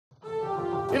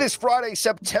It is Friday,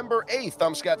 September 8th.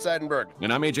 I'm Scott Seidenberg.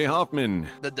 And I'm AJ Hoffman.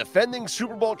 The defending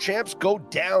Super Bowl champs go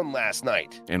down last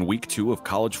night. And week 2 of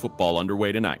college football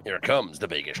underway tonight. Here comes the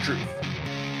Vegas truth.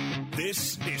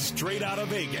 This is Straight Outta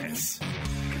Vegas.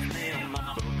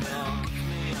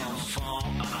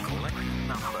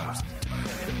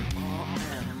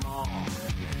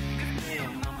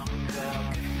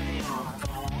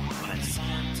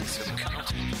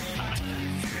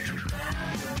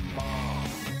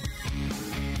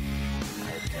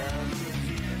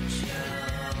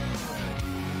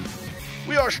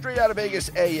 We are Straight Outta Vegas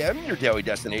AM, your daily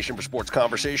destination for sports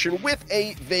conversation with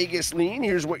a Vegas lean.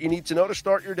 Here's what you need to know to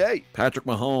start your day. Patrick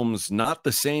Mahomes, not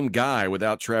the same guy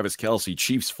without Travis Kelce.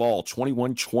 Chiefs fall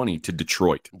 21-20 to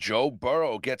Detroit. Joe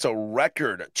Burrow gets a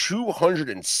record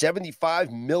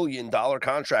 $275 million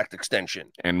contract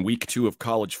extension. And week 2 of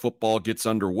college football gets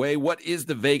underway. What is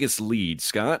the Vegas lead,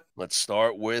 Scott? Let's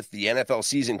start with the NFL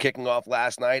season kicking off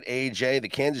last night. AJ, the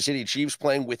Kansas City Chiefs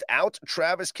playing without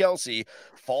Travis Kelce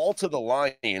fall to the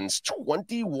Lions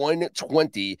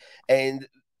 21-20. And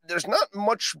there's not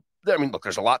much, I mean, look,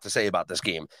 there's a lot to say about this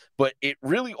game, but it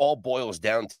really all boils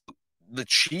down to the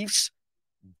Chiefs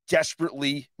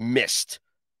desperately missed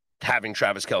having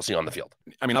Travis Kelce on the field.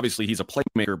 I mean, obviously he's a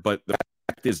playmaker, but the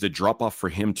fact is the drop off for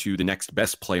him to the next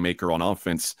best playmaker on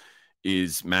offense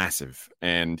is massive.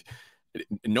 And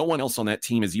no one else on that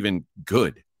team is even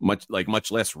good, much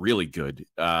less really good.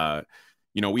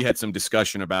 We had some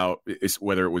discussion about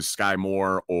whether it was Sky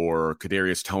Moore or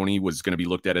Kadarius Toney was going to be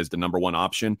looked at as the number one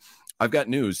option. I've got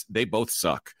news. They both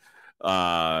suck.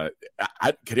 Kadarius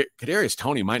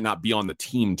Toney might not be on the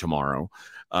team tomorrow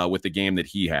with the game that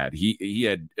he had. He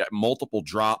had multiple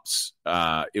drops.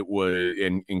 It was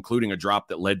including a drop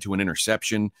that led to an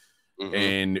interception. Mm-hmm.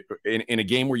 And in a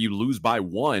game where you lose by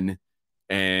 1,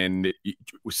 and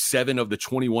 7 of the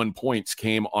 21 points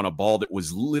came on a ball that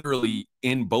was literally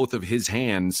in both of his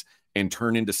hands and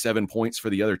turned into 7 points for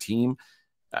the other team.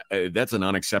 That's an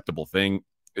unacceptable thing.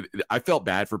 I felt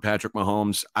bad for Patrick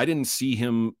Mahomes. I didn't see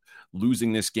him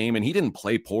losing this game, and he didn't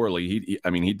play poorly.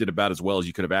 He did about as well as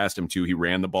you could have asked him to. He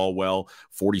ran the ball well,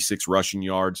 46 rushing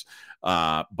yards,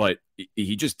 but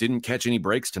he just didn't catch any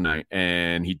breaks tonight,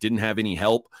 and he didn't have any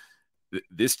help.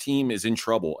 This team is in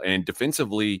trouble, and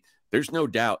defensively, there's no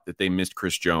doubt that they missed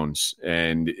Chris Jones,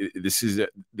 and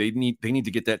they need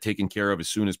to get that taken care of as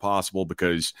soon as possible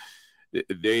because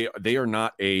they are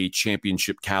not a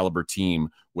championship caliber team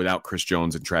without Chris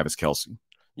Jones and Travis Kelce.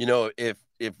 If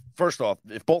first off,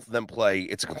 if both of them play,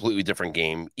 it's a completely different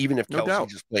game. Even if Kelce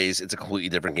just plays, it's a completely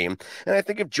different game. And I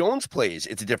think if Jones plays,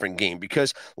 it's a different game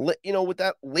because with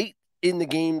that late in the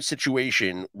game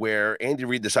situation where Andy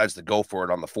Reid decides to go for it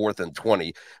on the 4th and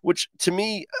 20, which to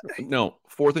me, no,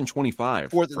 4th and 25.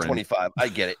 4th and 25. I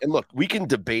get it. And look, we can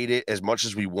debate it as much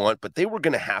as we want, but they were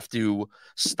going to have to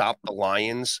stop the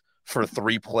Lions for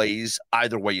 3 plays.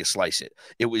 Either way you slice it,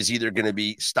 it was either going to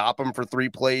be stop them for 3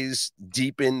 plays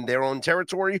deep in their own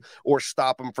territory or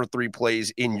stop them for 3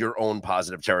 plays in your own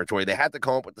positive territory. They had to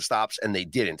come up with the stops and they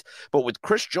didn't. But with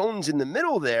Chris Jones in the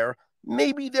middle there,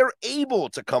 maybe they're able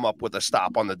to come up with a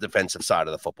stop on the defensive side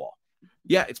of the football.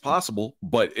 Yeah, it's possible,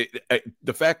 but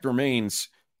the fact remains,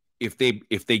 if they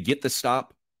get the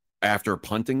stop after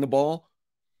punting the ball,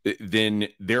 then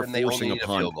they're forcing a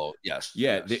punt. Field goal. Yes.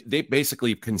 Yeah, yes. They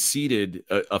basically conceded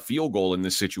a field goal in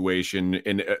this situation,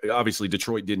 and obviously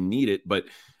Detroit didn't need it, but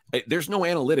there's no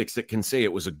analytics that can say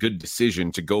it was a good decision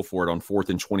to go for it on 4th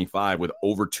and 25 with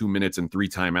over 2 minutes and 3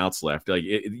 timeouts left. Like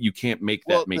you can't make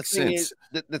that make sense.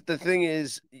 The thing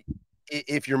is,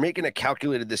 if you're making a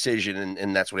calculated decision,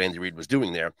 and that's what Andy Reid was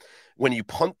doing there, when you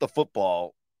punt the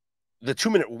football, the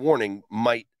 2-minute warning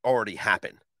might already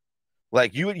happen.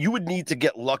 Like you would need to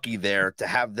get lucky there to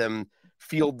have them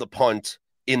field the punt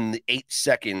in the 8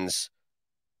 seconds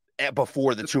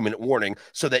before the 2-minute warning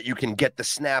so that you can get the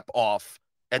snap off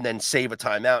and then save a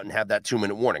timeout and have that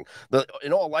 2-minute warning.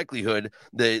 In all likelihood,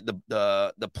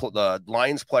 the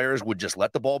Lions players would just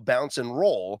let the ball bounce and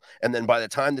roll, and then by the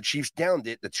time the Chiefs downed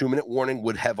it, the 2-minute warning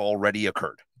would have already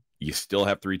occurred. You still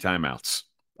have 3 timeouts.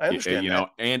 I understand,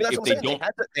 and if they don't,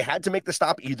 they had to make the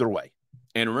stop either way.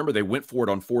 And remember, they went for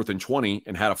it on 4th and 20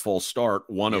 and had a false start.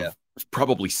 One of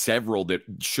probably several that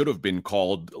should have been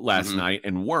called last night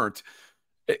and weren't.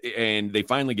 And they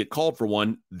finally get called for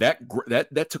one that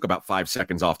took about 5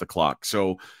 seconds off the clock.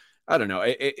 So I don't know.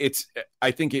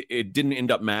 I think it didn't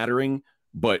end up mattering,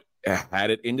 but had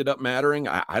it ended up mattering,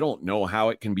 I don't know how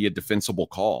it can be a defensible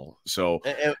call. So,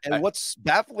 and what's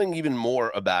baffling even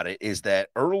more about it is that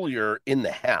earlier in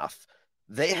the half,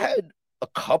 they had a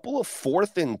couple of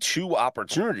 4th and 2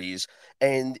 opportunities,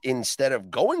 and instead of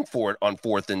going for it on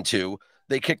 4th and 2,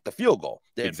 they kicked the field goal.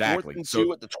 They had Exactly. 4th and So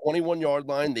 2 at the 21-yard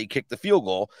line. They kicked the field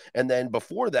goal. And then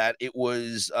before that, it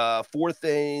was 4th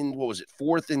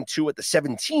and 2 at the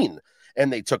 17,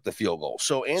 and they took the field goal.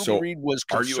 So Andy Reid was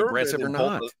are you aggressive conservative or in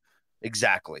both not?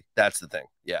 Exactly. That's the thing.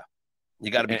 Yeah.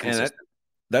 You got to be consistent.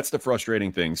 That's the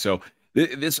frustrating thing. So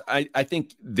I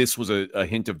think this was a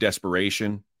hint of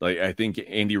desperation. Like, I think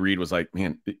Andy Reid was like,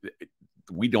 man,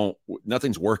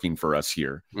 nothing's working for us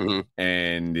here. Mm-hmm.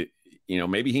 And,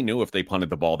 maybe he knew if they punted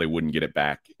the ball, they wouldn't get it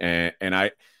back. And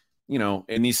I,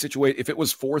 in these situations, if it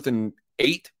was 4th and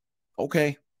 8,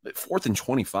 okay. 4th and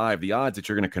 25, the odds that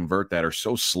you're going to convert that are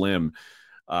so slim.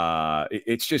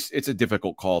 It's a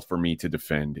difficult call for me to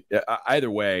defend.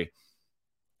 Either way,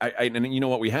 and you know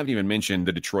what? We haven't even mentioned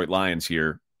the Detroit Lions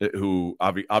here, who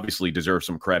obviously deserve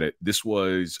some credit. This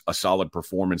was a solid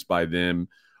performance by them,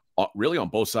 really on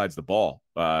both sides of the ball.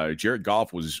 Jared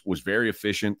Goff was very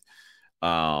efficient,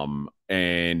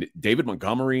 and David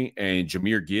Montgomery and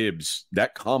Jahmyr Gibbs,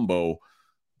 that combo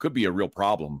could be a real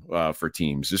problem for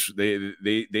teams.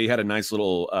 They had a nice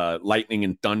little lightning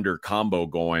and thunder combo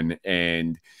going,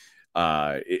 and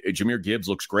Jahmyr Gibbs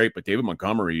looks great, but David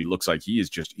Montgomery looks like he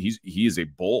is a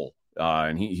bull,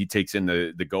 and he takes in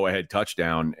the go-ahead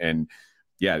touchdown. And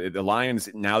yeah, the Lions,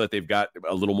 now that they've got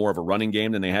a little more of a running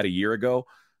game than they had a year ago,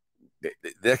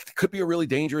 that could be a really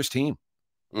dangerous team.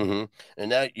 Mm-hmm. And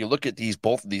now you look at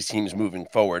both of these teams moving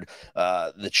forward.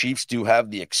 The Chiefs do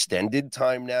have the extended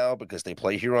time now because they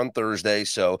play here on Thursday.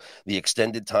 So the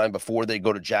extended time before they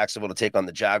go to Jacksonville to take on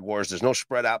the Jaguars. There's no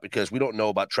spread out because we don't know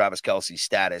about Travis Kelce's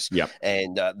status. Yep.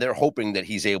 And they're hoping that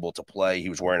he's able to play. He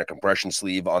was wearing a compression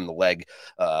sleeve on the leg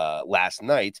last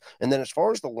night. And then as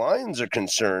far as the Lions are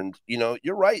concerned,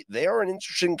 you're right. They are an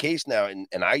interesting case now. And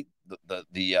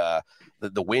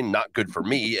the win, not good for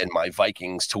me and my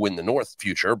Vikings to win the North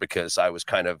future, because I was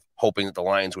kind of hoping that the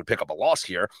Lions would pick up a loss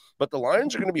here. But the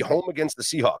Lions are going to be home against the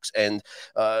Seahawks. And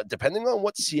depending on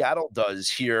what Seattle does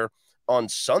here on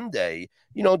Sunday,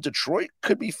 Detroit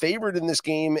could be favored in this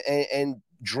game and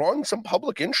drawing some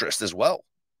public interest as well.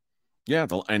 Yeah,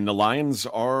 and the Lions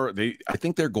I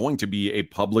think they're going to be a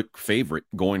public favorite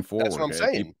going forward. That's what I'm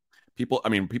saying. People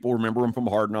remember them from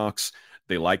Hard Knocks.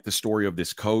 They like the story of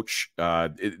this coach.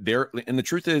 And the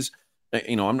truth is,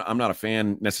 I'm not a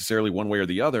fan necessarily one way or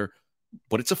the other,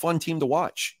 but it's a fun team to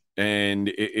watch. And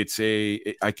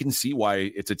I can see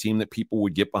why it's a team that people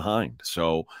would get behind.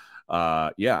 So,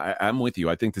 I'm with you.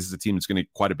 I think this is a team that's going to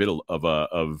get quite a bit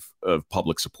of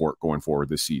public support going forward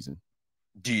this season.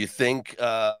 Do you think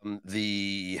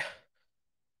the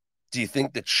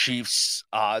Chiefs'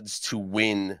 odds to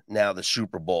win now the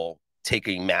Super Bowl take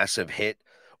a massive hit,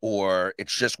 or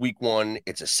it's just week 1,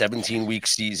 it's a 17-week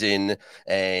season,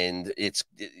 and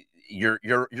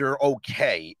you're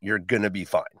okay, you're gonna be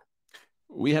fine?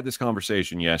 We had this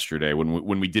conversation yesterday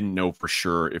when we didn't know for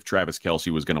sure if Travis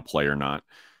Kelce was going to play or not.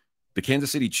 The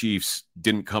Kansas City Chiefs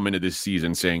didn't come into this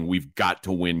season saying we've got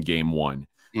to win game 1.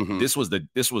 Mm-hmm. This was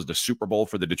the Super Bowl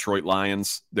for the Detroit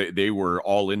Lions. They were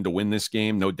all in to win this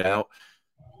game, no doubt.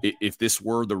 If this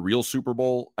were the real Super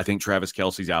Bowl, I think Travis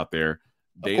Kelce's out there.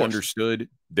 They understood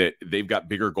that they've got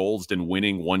bigger goals than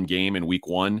winning one game in week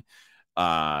 1.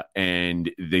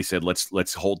 And they said,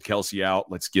 let's hold Kelce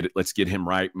out. Let's get him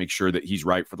right. Make sure that he's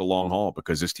right for the long haul,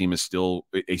 because this team is still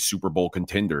a Super Bowl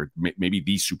contender, maybe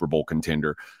the Super Bowl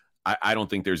contender. I don't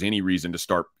think there's any reason to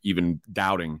start even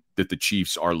doubting that the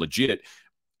Chiefs are legit.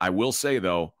 I will say,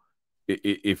 though,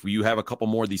 if you have a couple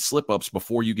more of these slip-ups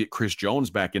before you get Chris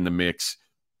Jones back in the mix,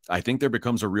 I think there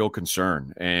becomes a real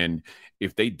concern. And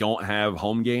if they don't have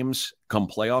home games come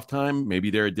playoff time, maybe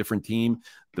they're a different team.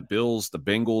 The Bills, the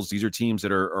Bengals, these are teams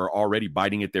that are already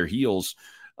biting at their heels.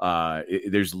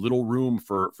 There's little room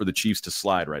for the Chiefs to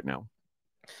slide right now.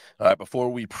 All right, before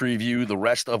we preview the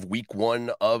rest of week 1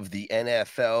 of the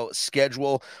NFL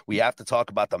schedule, we have to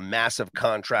talk about the massive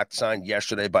contract signed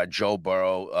yesterday by Joe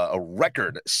Burrow, a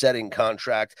record-setting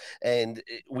contract. And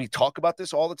we talk about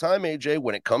this all the time, AJ.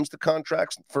 When it comes to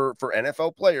contracts for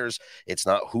NFL players, it's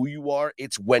not who you are,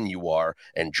 it's when you are.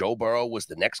 And Joe Burrow was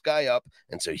the next guy up,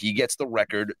 and so he gets the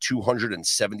record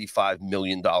 $275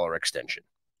 million extension.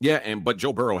 Yeah, but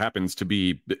Joe Burrow happens to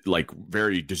be like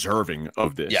very deserving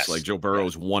of this. Yes. Like Joe Burrow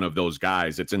is one of those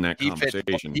guys that's in that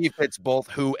conversation. He fits both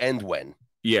who and when.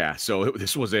 Yeah, so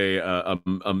this was a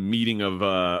meeting of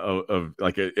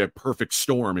like a perfect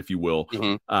storm, if you will.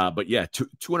 Mm-hmm. But yeah,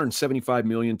 $275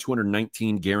 million,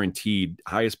 219 guaranteed,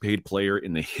 highest paid player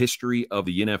in the history of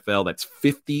the NFL. That's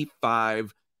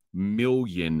 $55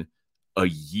 million a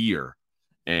year.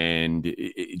 And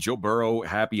Joe Burrow,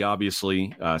 happy,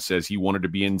 obviously, says he wanted to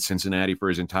be in Cincinnati for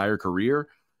his entire career.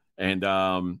 And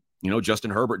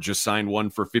Justin Herbert just signed one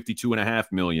for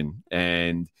 $52.5 million,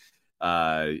 and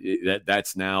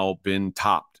that's now been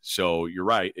topped. So you're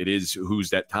right. It is who's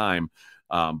that time.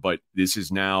 But this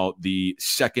is now the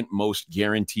second most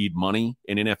guaranteed money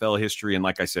in NFL history. And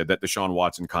like I said, that Deshaun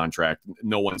Watson contract,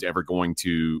 no one's ever going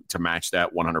to match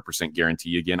that 100%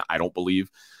 guarantee again, I don't believe.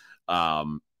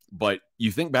 But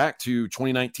you think back to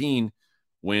 2019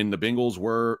 when the Bengals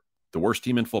were the worst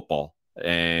team in football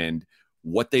and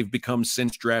what they've become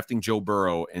since drafting Joe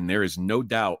Burrow. And there is no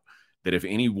doubt that if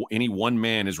any one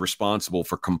man is responsible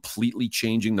for completely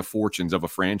changing the fortunes of a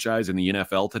franchise in the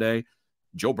NFL today,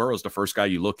 Joe Burrow is the first guy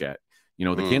you look at.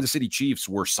 The Kansas City Chiefs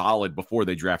were solid before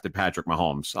they drafted Patrick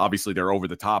Mahomes. Obviously, they're over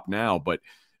the top now, but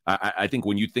I think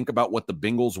when you think about what the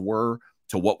Bengals were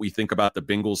to what we think about the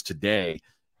Bengals today,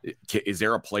 is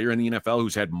there a player in the NFL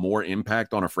who's had more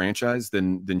impact on a franchise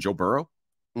than Joe Burrow?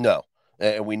 No.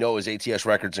 And we know his ATS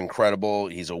record's incredible.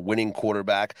 He's a winning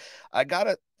quarterback. I got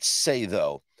to say,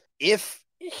 though, if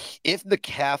the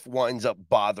calf winds up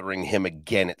bothering him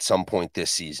again at some point this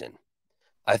season,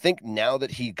 I think now that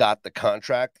he got the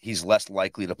contract, he's less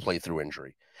likely to play through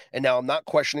injury. And now I'm not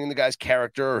questioning the guy's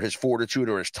character or his fortitude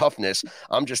or his toughness.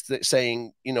 I'm just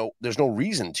saying, there's no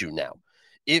reason to now.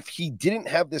 If he didn't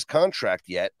have this contract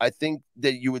yet, I think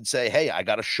that you would say, hey, I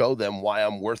got to show them why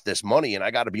I'm worth this money and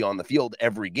I got to be on the field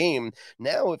every game.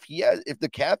 Now, if the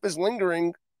cap is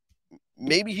lingering,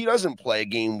 maybe he doesn't play a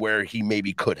game where he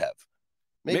maybe could have.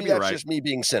 Maybe that's just me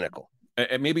being cynical.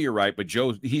 And maybe you're right, but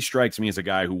Joe, he strikes me as a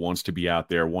guy who wants to be out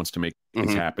there, wants to make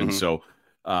things happen. Mm-hmm. So,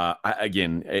 I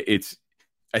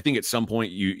think at some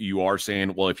point you are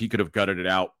saying, well, if he could have gutted it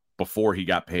out before he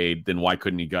got paid, then why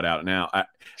couldn't he gut out now?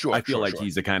 I feel like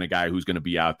he's the kind of guy who's going to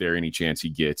be out there any chance he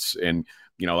gets. And,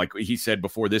 like he said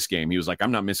before this game, he was like,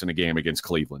 I'm not missing a game against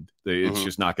Cleveland. It's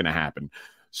just not going to happen.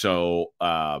 So,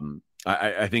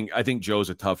 I think Joe's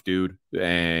a tough dude,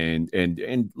 and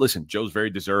listen, Joe's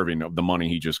very deserving of the money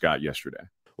he just got yesterday.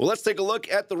 Well, let's take a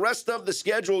look at the rest of the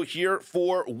schedule here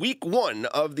for week 1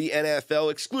 of the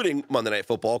NFL, excluding Monday Night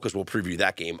Football, because we'll preview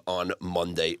that game on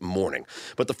Monday morning.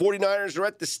 But the 49ers are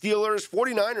at the Steelers.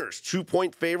 49ers,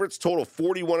 2-point favorites, total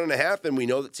 41.5, and we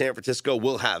know that San Francisco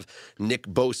will have Nick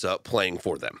Bosa playing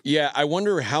for them. Yeah, I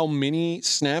wonder how many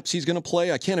snaps he's going to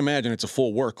play. I can't imagine it's a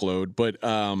full workload, but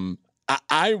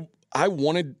I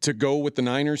wanted to go with the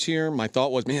Niners here. My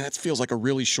thought was, man, that feels like a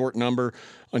really short number,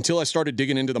 until I started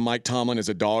digging into the Mike Tomlin as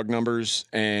a dog numbers,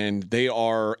 and they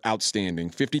are outstanding.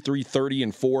 53, 30,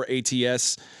 and 4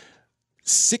 ATS,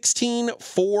 16,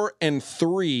 4, and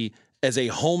 3 as a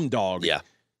home dog. Yeah.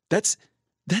 That's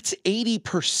 80%.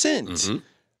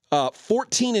 Mm-hmm.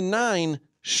 14 and 9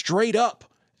 straight up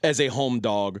as a home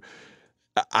dog.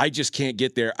 I just can't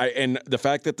get there. And the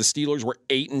fact that the Steelers were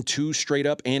 8-2 straight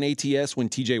up and ATS when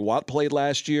TJ Watt played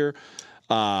last year,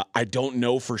 I don't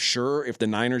know for sure if the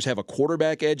Niners have a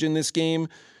quarterback edge in this game.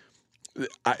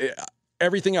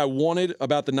 Everything I wanted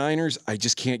about the Niners, I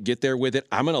just can't get there with it.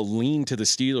 I'm going to lean to the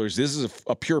Steelers. This is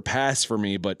a pure pass for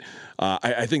me, but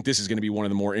I think this is going to be one of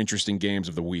the more interesting games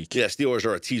of the week. Yeah, Steelers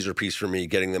are a teaser piece for me,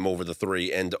 getting them over the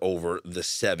 3 and over the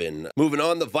 7. Moving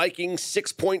on, the Vikings,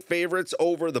 6-point favorites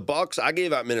over the Bucs. I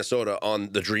gave out Minnesota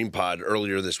on the Dream Pod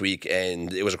earlier this week,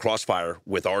 and it was a crossfire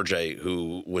with RJ,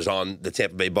 who was on the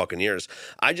Tampa Bay Buccaneers.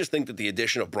 I just think that the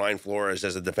addition of Brian Flores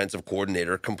as a defensive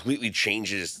coordinator completely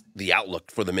changes the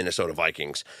outlook for the Minnesota Vikings.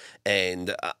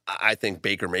 And I think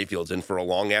Baker Mayfield's in for a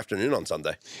long afternoon on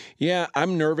Sunday. Yeah,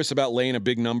 I'm nervous about laying a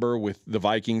big number with the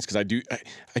Vikings because I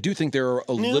do think they're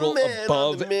a little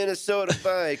above the Minnesota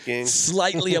Vikings,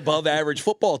 slightly above average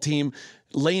football team.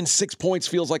 Laying 6 points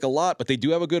feels like a lot, but they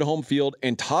do have a good home field.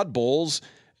 And Todd Bowles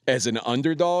as an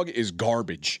underdog is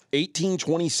garbage. 18,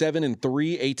 27, and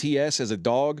 3 ATS as a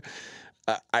dog.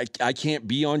 I can't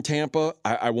be on Tampa.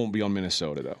 I won't be on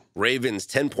Minnesota, though. Ravens,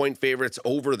 10-point favorites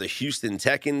over the Houston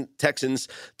Texans.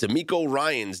 DeMeco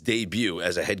Ryans' debut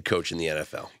as a head coach in the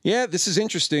NFL. Yeah, this is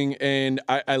interesting. And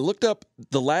I looked up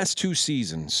the last 2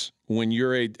 seasons when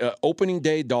you're a opening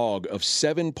day dog of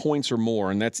 7 points or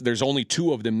more, and there's only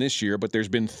 2 of them this year, but there's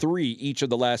been 3 each of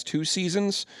the last 2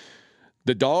 seasons.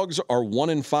 The dogs are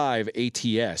 1-5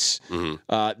 ATS.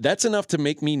 Mm-hmm. That's enough to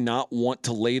make me not want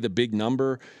to lay the big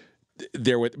number.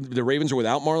 The Ravens are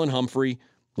without Marlon Humphrey.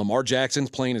 Lamar Jackson's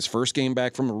playing his first game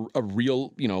back from a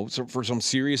real, for some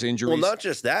serious injuries. Well, not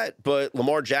just that, but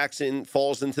Lamar Jackson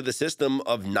falls into the system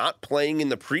of not playing in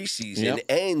the preseason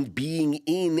and being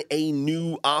in a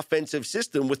new offensive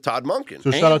system with Todd Monken.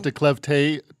 So shout out to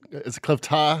Clevta. It's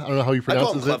Clevta. I don't know how you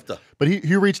pronounce it. But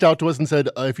he reached out to us and said,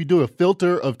 if you do a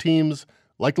filter of teams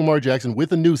like Lamar Jackson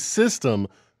with a new system,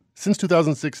 since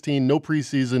 2016, no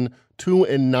preseason,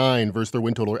 +2-9 versus their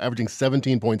win total. They're averaging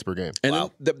 17 points per game.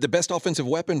 And then the best offensive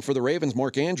weapon for the Ravens,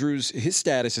 Mark Andrews, his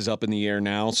status is up in the air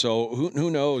now. So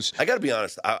who knows? I got to be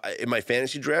honest. In my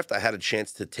fantasy draft, I had a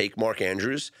chance to take Mark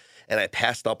Andrews, and I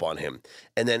passed up on him.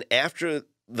 And then after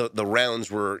the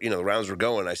rounds were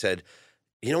going, I said,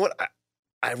 you know what?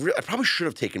 I probably should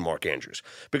have taken Mark Andrews,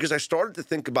 because I started to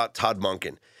think about Todd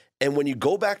Monken. And when you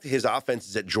go back to his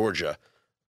offenses at Georgia,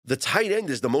 the tight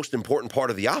end is the most important part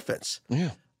of the offense.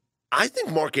 Yeah. I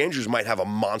think Mark Andrews might have a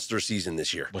monster season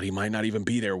this year. But he might not even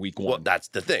be there week 1. Well, that's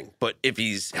the thing. But if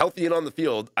he's healthy and on the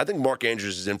field, I think Mark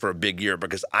Andrews is in for a big year,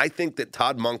 because I think that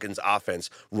Todd Monken's offense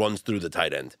runs through the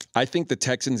tight end. I think the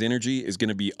Texans' energy is going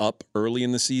to be up early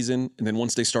in the season, and then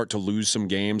once they start to lose some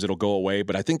games, it'll go away.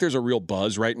 But I think there's a real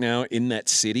buzz right now in that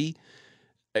city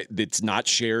that's not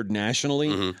shared nationally.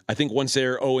 Mm-hmm. I think once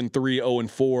they're 0-3,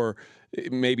 0-4,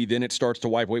 maybe then it starts to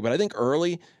wipe away. But I think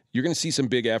early, you're going to see some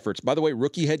big efforts. By the way,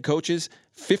 rookie head coaches,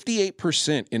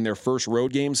 58% in their first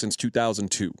road game since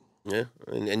 2002. Yeah,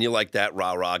 and you like that,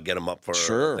 rah-rah, get them up for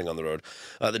a thing on the road.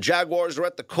 The Jaguars are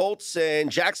at the Colts,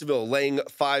 and Jacksonville laying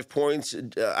 5 points.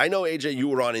 I know, AJ, you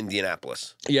were on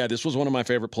Indianapolis. Yeah, this was one of my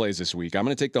favorite plays this week. I'm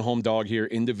going to take the home dog here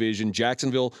in division.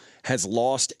 Jacksonville has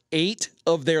lost 8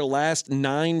 of their last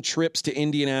 9 trips to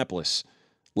Indianapolis.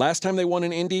 Last time they won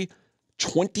in Indy,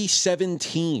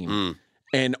 2017.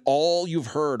 And all you've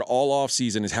heard all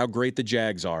offseason is how great the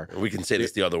Jags are. We can say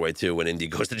this the other way, too, when Indy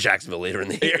goes to Jacksonville later in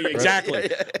the year. Exactly.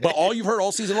 But all you've heard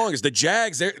all season long is the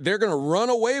Jags, they're going to run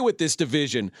away with this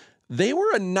division. They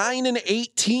were a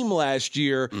 9-8 team last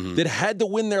year that had to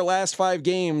win their last 5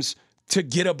 games to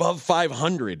get above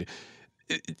 500.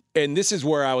 And this is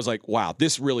where I was like, wow,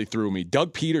 this really threw me.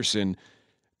 Doug Peterson,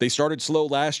 they started slow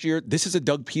last year. This is a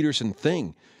Doug Peterson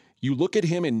thing. You look at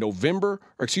him in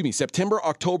September,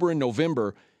 October, and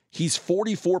November, he's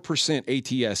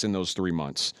 44% ATS in those 3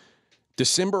 months.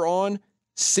 December on,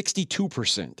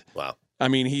 62%. Wow. I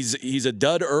mean, he's a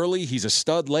dud early, he's a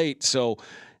stud late. So,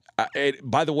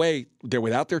 by the way, they're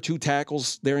without their 2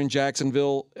 tackles there in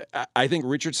Jacksonville. I think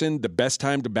Richardson, the best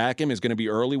time to back him is going to be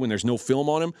early when there's no film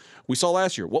on him. We saw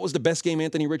last year. What was the best game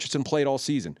Anthony Richardson played all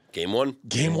season? Game 1.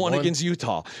 Game one against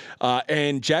Utah.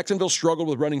 And Jacksonville struggled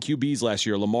with running QBs last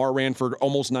year. Lamar ran for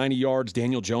almost 90 yards.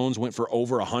 Daniel Jones went for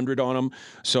over 100 on him.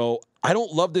 So I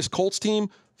don't love this Colts team.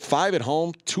 5 at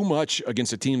home, too much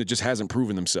against a team that just hasn't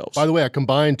proven themselves. By the way, I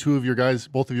combined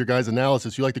both of your guys'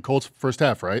 analysis. You like the Colts first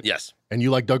half, right? Yes. And you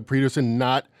like Doug Peterson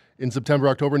not in September,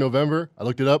 October, November? I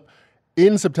looked it up.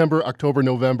 In September, October,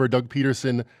 November, Doug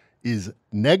Peterson is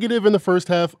negative in the first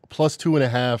half,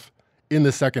 +2.5 in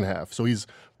the second half. So he's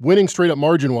winning straight up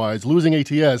margin-wise, losing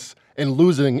ATS, and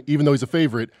losing, even though he's a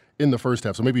favorite, in the first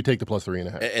half. So maybe you take the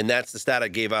 +3.5. And that's the stat I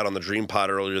gave out on the Dream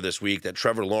Pod earlier this week, that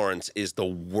Trevor Lawrence is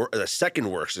the second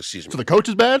worst, So the coach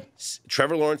is bad?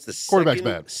 Trevor Lawrence, the quarterback's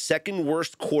bad. Second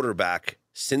worst quarterback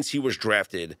since he was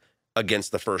drafted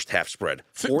against the first half spread.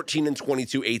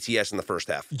 14-22 ATS in the first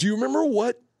half. Do you remember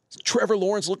what Trevor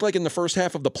Lawrence looked like in the first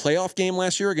half of the playoff game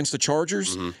last year against the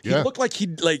Chargers? Mm-hmm. He looked like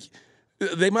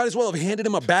they might as well have handed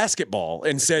him a basketball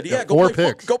and said,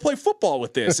 go play football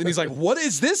with this. And he's like, what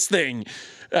is this thing?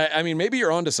 I mean, maybe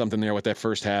you're onto something there with that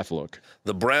first half look.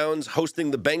 The Browns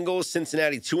hosting the Bengals.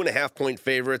 Cincinnati 2.5-point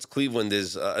favorites. Cleveland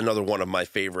is another one of my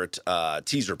favorite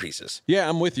teaser pieces. Yeah,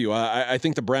 I'm with you. I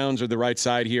think the Browns are the right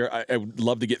side here. I would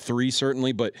love to get 3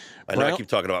 certainly, but I know I keep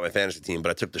talking about my fantasy team,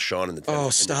 but I took Deshaun in the 10th. Oh,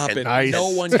 stop it! Nice.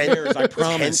 No one cares. I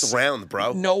promise. 10th round,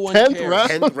 bro. No one 10th cares.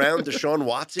 round? 10th round, Deshaun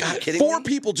Watson. God, Are you kidding 4 me?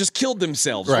 people just killed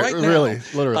themselves right now. Really,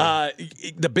 literally.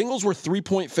 The Bengals were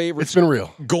 3-point favorites. It's been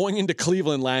real. Going into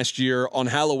Cleveland last year on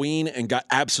Halloween and got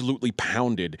absolutely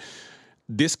pounded.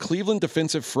 This Cleveland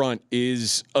defensive front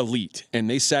is elite, and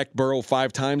they sacked Burrow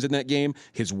 5 times in that game,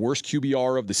 his worst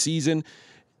QBR of the season.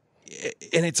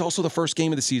 And it's also the first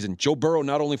game of the season. Joe Burrow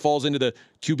not only falls into the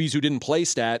QBs who didn't play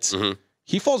stats,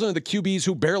 he falls into the QBs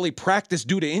who barely practiced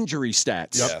due to injury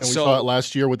stats. Yep. And we saw it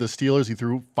last year with the Steelers. He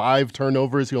threw 5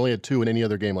 turnovers. He only had 2 in any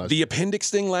other game last year. The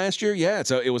appendix thing last year,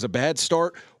 it was a bad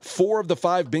start. 4 of the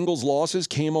 5 Bengals losses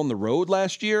came on the road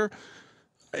last year.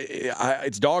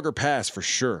 It's dog or pass for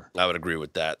sure. I would agree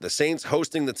with that. The Saints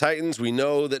hosting the Titans. We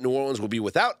know that New Orleans will be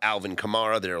without Alvin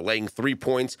Kamara. They're laying 3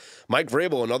 points. Mike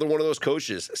Vrabel, another one of those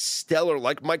coaches, stellar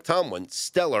like Mike Tomlin,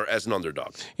 stellar as an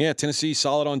underdog. Yeah, Tennessee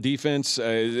solid on defense.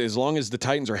 As long as the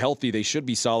Titans are healthy, they should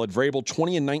be solid. Vrabel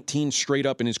 20-19 straight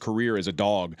up in his career as a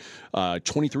dog.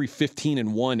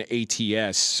 23-15-1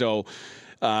 ATS. So.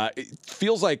 It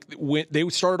feels like when they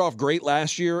started off great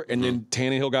last year, and then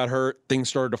Tannehill got hurt. Things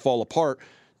started to fall apart.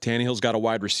 Tannehill's got a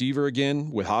wide receiver again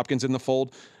with Hopkins in the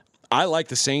fold. I like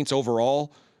the Saints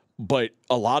overall, but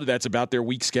a lot of that's about their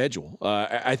weak schedule.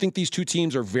 I think these two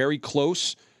teams are very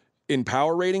close in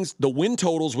power ratings. The win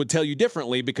totals would tell you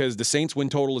differently because the Saints win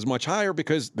total is much higher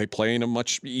because they play in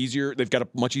they've got a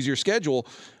much easier schedule.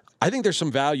 I think there's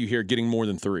some value here getting more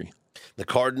than 3. The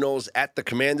Cardinals at the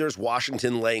Commanders,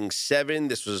 Washington laying 7.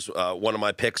 This was one of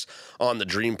my picks on the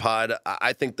Dream Pod.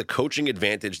 I think the coaching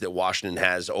advantage that Washington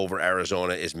has over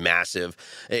Arizona is massive.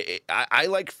 I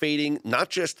like fading not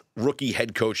just rookie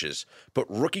head coaches, but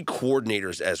rookie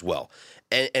coordinators as well.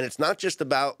 And it's not just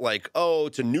about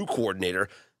it's a new coordinator.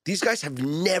 These guys have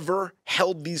never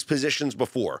held these positions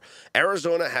before.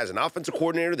 Arizona has an offensive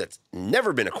coordinator that's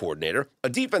never been a coordinator, a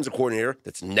defensive coordinator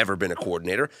that's never been a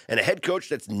coordinator, and a head coach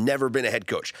that's never been a head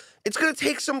coach. It's going to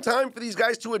take some time for these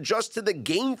guys to adjust to the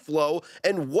game flow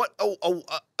and what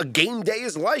a game day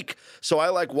is like. So I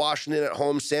like Washington at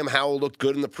home. Sam Howell looked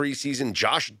good in the preseason.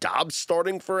 Josh Dobbs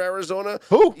starting for Arizona.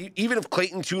 Who? Even if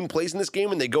Clayton Tune plays in this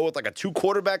game and they go with a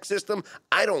 2-quarterback system,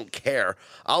 I don't care.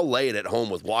 I'll lay it at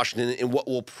home with Washington in what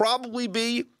will probably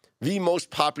be the most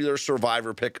popular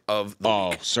survivor pick of the week.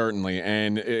 Oh, certainly.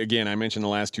 And again, I mentioned the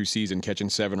last 2 seasons, catching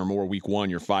 7 or more week 1,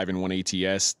 you're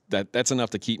 5-1 ATS. That's enough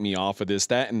to keep me off of this.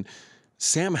 That and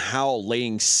Sam Howell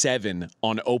laying 7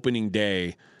 on opening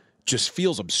day just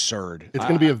feels absurd. It's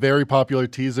going to be a very popular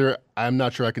teaser. I'm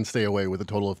not sure I can stay away with a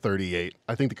total of 38.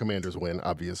 I think the Commanders win,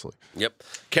 obviously. Yep.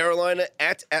 Carolina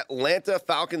at Atlanta.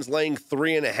 Falcons laying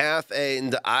 3.5,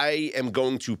 and I am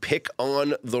going to pick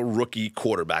on the rookie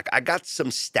quarterback. I got some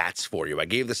stats for you. I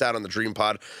gave this out on the Dream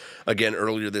Pod again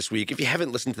earlier this week. If you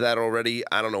haven't listened to that already,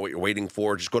 I don't know what you're waiting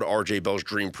for. Just go to RJ Bell's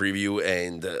Dream Preview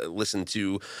and listen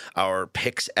to our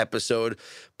picks episode.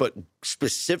 But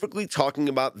specifically talking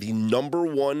about the number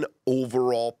 1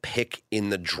 overall pick in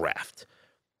the draft.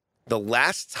 The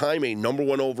last time a number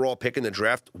 1 overall pick in the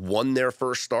draft won their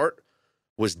first start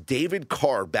was David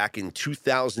Carr back in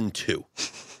 2002.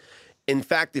 In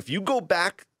fact, if you go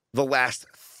back the last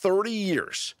 30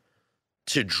 years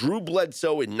to Drew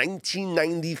Bledsoe in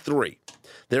 1993,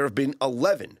 there have been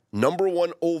 11 number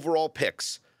 1 overall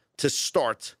picks to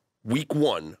start week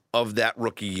 1 of that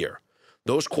rookie year.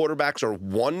 Those quarterbacks are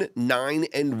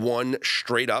 1-9-1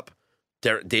 straight up.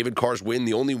 David Carr's win,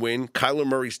 the only win. Kyler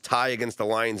Murray's tie against the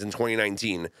Lions in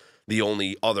 2019, the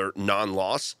only other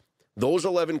non-loss. Those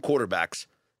 11 quarterbacks,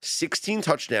 16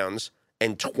 touchdowns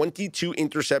and 22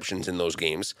 interceptions in those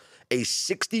games, a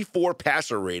 64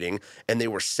 passer rating, and they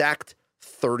were sacked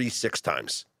 36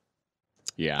 times.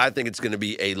 Yeah. I think it's going to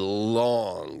be a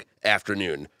long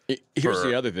afternoon. Here's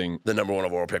the other thing. The number 1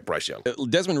 overall pick, Bryce Young.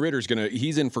 Desmond Ritter's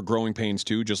he's in for growing pains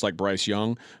too, just like Bryce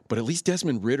Young. But at least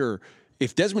Desmond Ridder,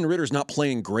 if Desmond Ritter's not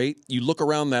playing great, you look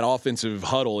around that offensive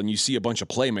huddle and you see a bunch of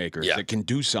playmakers that can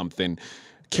do something.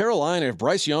 Carolina, if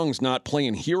Bryce Young's not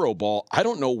playing hero ball, I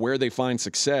don't know where they find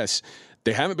success.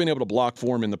 They haven't been able to block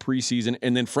for him in the preseason.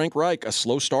 And then Frank Reich, a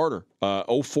slow starter,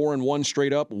 0-4-1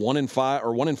 straight up, 1-5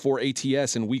 or 1-4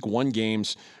 ATS in week 1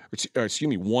 games.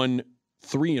 1-3-1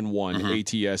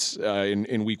 ATS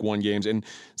in week 1 games. And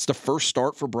it's the first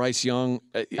start for Bryce Young.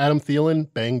 Adam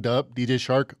Thielen, banged up. DJ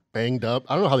Shark, banged up.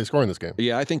 I don't know how they score in this game.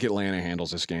 Yeah, I think Atlanta handles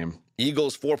this game.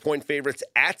 Eagles 4-point favorites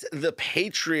at the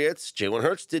Patriots. Jalen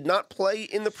Hurts did not play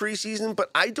in the preseason, but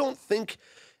I don't think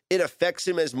it affects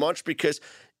him as much because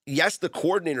yes, the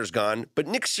coordinator's gone, but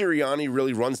Nick Sirianni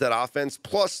really runs that offense.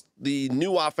 Plus, the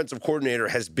new offensive coordinator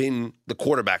has been the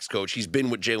quarterback's coach. He's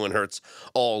been with Jalen Hurts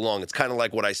all along. It's kind of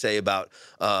like what I say about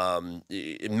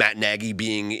Matt Nagy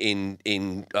being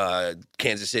in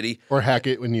Kansas City. Or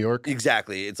Hackett in New York.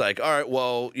 Exactly. It's like, all right,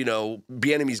 well,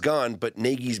 Bieniemy's gone, but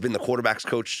Nagy's been the quarterback's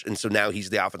coach, and so now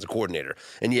he's the offensive coordinator.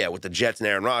 And yeah, with the Jets and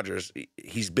Aaron Rodgers,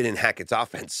 he's been in Hackett's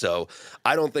offense. So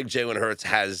I don't think Jalen Hurts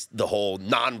has the whole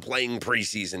non-playing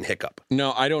preseason hiccup.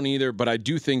 No, I don't either, but I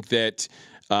do think that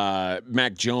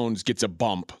Mac Jones gets a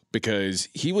bump because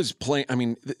he was playing. I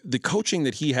mean, the coaching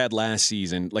that he had last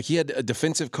season, like he had a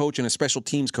defensive coach and a special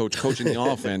teams coach coaching the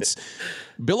offense.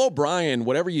 Bill O'Brien,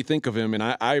 whatever you think of him, and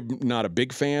I'm not a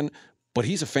big fan, but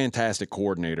he's a fantastic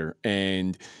coordinator,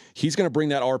 and he's going to bring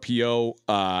that RPO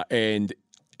and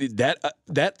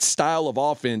that style of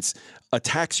offense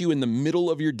attacks you in the middle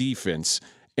of your defense.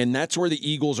 And that's where the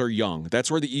Eagles are young. That's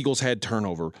where the Eagles had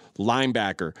turnover,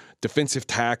 linebacker, defensive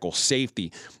tackle,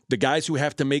 safety. The guys who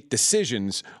have to make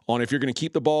decisions on if you're going to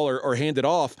keep the ball or hand it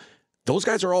off, those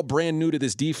guys are all brand new to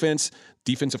this defense.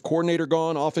 Defensive coordinator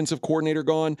gone, offensive coordinator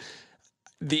gone.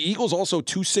 The Eagles also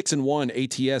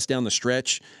 2-6-1 ATS down the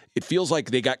stretch. It feels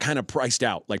like they got kind of priced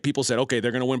out. Like people said, okay,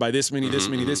 they're going to win by this many, this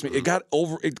many, this many. It got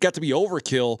to be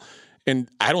overkill. And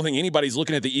I don't think anybody's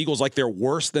looking at the Eagles like they're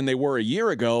worse than they were a year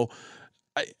ago.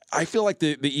 I feel like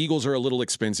the Eagles are a little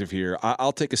expensive here.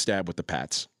 I'll take a stab with the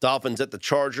Pats. Dolphins at the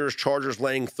Chargers. Chargers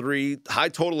laying 3. High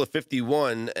total of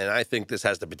 51, and I think this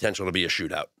has the potential to be a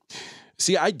shootout.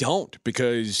 See, I don't,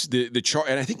 because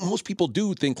and I think most people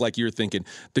do think like you're thinking.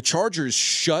 The Chargers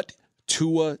shut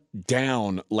Tua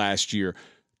down last year.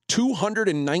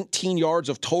 219 yards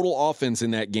of total offense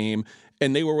in that game,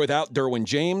 and they were without Derwin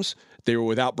James. They were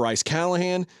without Bryce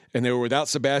Callahan, and they were without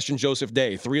Sebastian Joseph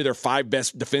Day. 3 of their 5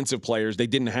 best defensive players they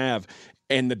didn't have,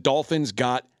 and the Dolphins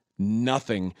got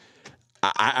nothing.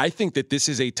 I think that this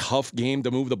is a tough game to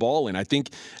move the ball in. I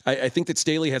think that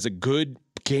Staley has a good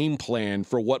game plan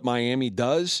for what Miami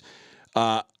does.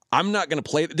 I'm not going to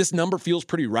play. This number feels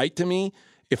pretty right to me.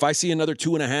 If I see another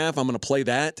 2.5, I'm going to play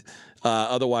that.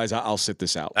 Otherwise, I'll sit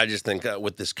this out. I just think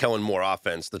with this Kellen Moore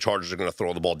offense, the Chargers are going to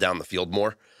throw the ball down the field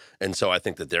more. And so I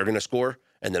think that they're going to score,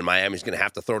 and then Miami's going to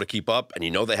have to throw to keep up, and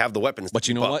they have the weapons. But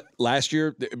you know what? Last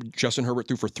year, Justin Herbert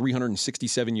threw for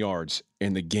 367 yards,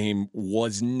 and the game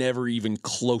was never even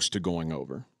close to going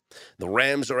over. The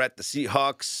Rams are at the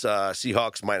Seahawks.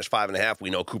 Seahawks minus 5.5.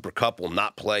 We know Cooper Kupp will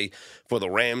not play for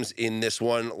the Rams in this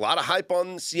one. A lot of hype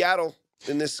on Seattle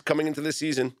in this coming into this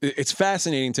season. It's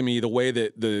fascinating to me the way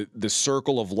that the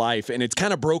circle of life, and it's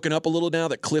kind of broken up a little now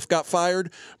that Cliff got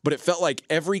fired, but it felt like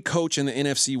every coach in the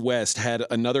NFC West had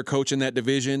another coach in that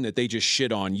division that they just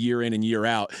shit on year in and year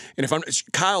out. And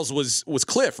Kyle's was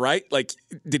Cliff, right? Like,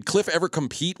 did Cliff ever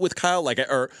compete with Kyle?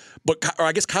 Or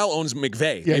I guess Kyle owns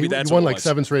McVay. Yeah, maybe he won like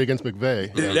 7 straight against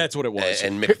McVay. That's what it was.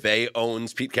 And McVay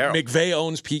owns Pete Carroll. McVay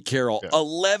owns Pete Carroll. Yeah.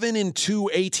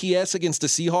 11-2 ATS against the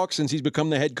Seahawks since he's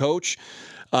become the head coach.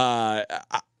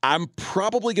 I'm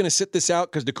probably going to sit this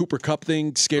out because the Cooper Kupp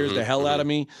thing scares the hell out of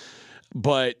me.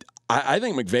 But I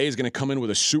think McVay is going to come in with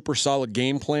a super solid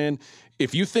game plan.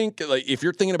 If you're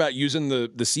thinking about using the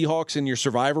Seahawks in your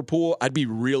survivor pool, I'd be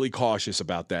really cautious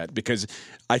about that because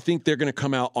I think they're going to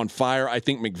come out on fire. I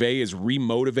think McVay is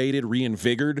remotivated,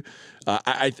 reinvigorated.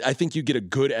 I think you get a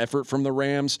good effort from the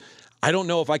Rams. I don't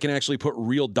know if I can actually put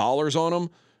real dollars on them.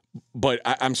 But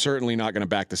I'm certainly not going to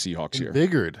back the Seahawks here.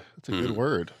 Invigorated. That's a good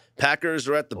word. Packers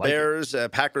are at the Bears.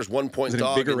 Packers 1-point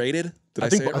dog. Invigorated? Did I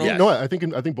think, say it wrong? Yes. No, I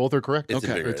think both are correct.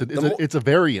 It's a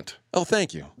variant. Oh,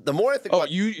 thank you. The more I think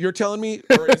about you're telling me,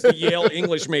 or is the Yale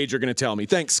English major going to tell me?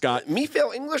 Thanks, Scott. Me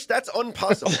fail English? That's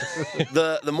impossible.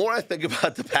 The more I think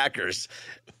about the Packers,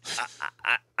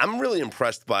 I'm really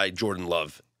impressed by Jordan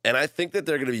Love. And I think that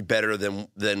they're going to be better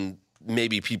than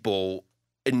maybe people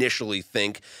initially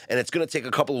think, and it's going to take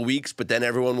a couple of weeks, but then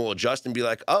everyone will adjust and be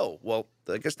like, oh, well,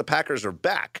 I guess the Packers are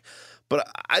back. But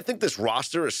I think this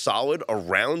roster is solid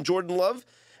around Jordan Love,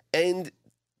 and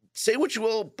say what you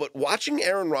will, but watching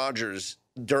Aaron Rodgers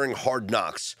during Hard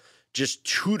Knocks just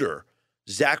tutor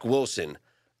Zach Wilson,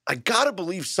 I got to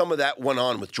believe some of that went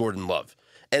on with Jordan Love.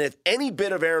 And if any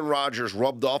bit of Aaron Rodgers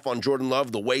rubbed off on Jordan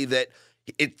Love the way that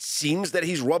it seems that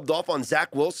he's rubbed off on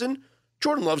Zach Wilson,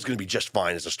 Jordan Love's going to be just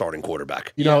fine as a starting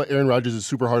quarterback. You know how Aaron Rodgers is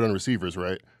super hard on receivers,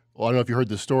 right? Well, I don't know if you heard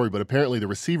this story, but apparently the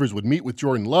receivers would meet with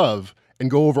Jordan Love and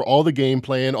go over all the game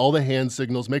plan, all the hand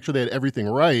signals, make sure they had everything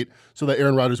right so that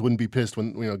Aaron Rodgers wouldn't be pissed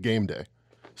when, game day.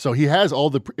 So he has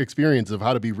all the experience of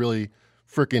how to be really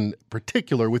freaking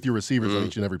particular with your receivers on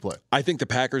each and every play. I think the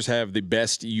Packers have the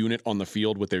best unit on the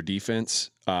field with their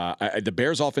defense. The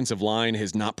Bears' offensive line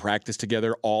has not practiced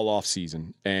together all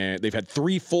offseason, and they've had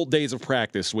 3 full days of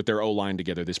practice with their O-line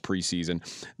together this preseason.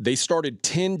 They started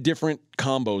 10 different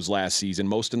combos last season,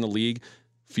 most in the league.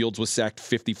 Fields was sacked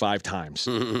 55 times.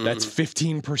 That's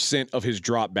 15% of his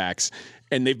dropbacks,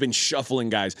 and they've been shuffling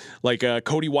guys. Like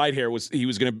Cody Whitehair was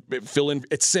going to fill in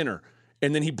at center.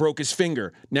 And then he broke his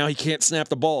finger. Now he can't snap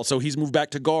the ball, so he's moved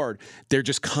back to guard. They're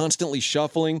just constantly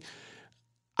shuffling.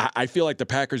 I feel like the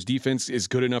Packers' defense is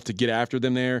good enough to get after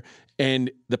them there. And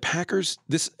the Packers,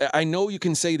 I know you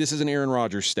can say this is an Aaron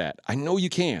Rodgers stat. I know you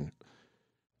can.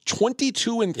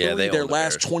 22-3 their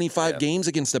last 25 games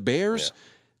against the Bears. Yeah.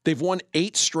 They've won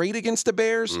 8 straight against the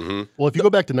Bears. Mm-hmm. Well, if you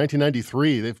go back to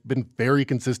 1993, they've been very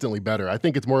consistently better. I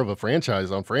think it's more of a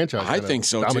franchise I think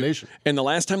so, domination. Too. And the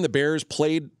last time the Bears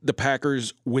played the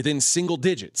Packers within single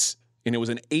digits, and it was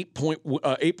an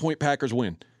 8-point Packers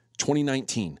win,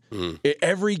 2019.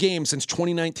 Every game since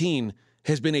 2019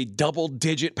 has been a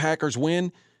double-digit Packers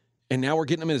win, and now we're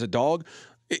getting them as a dog.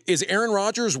 Is Aaron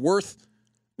Rodgers worth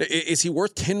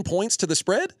 10 points to the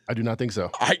spread? I do not think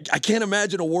so. I can't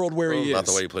imagine a world where he is. Not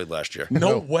the way he played last year.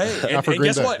 No way. And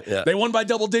guess what? Yeah. They won by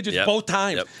double digits both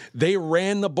times. Yep. They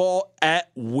ran the ball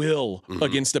at will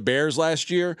against the Bears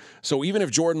last year. So even if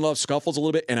Jordan Love scuffles a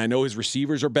little bit, and I know his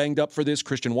receivers are banged up for this,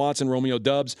 Christian Watson, Romeo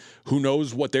Doubs, who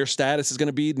knows what their status is going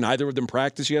to be? Neither of them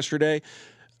practiced yesterday.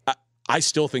 I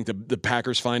still think the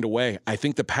Packers find a way. I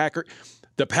think the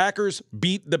Packers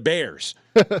beat the Bears.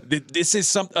 This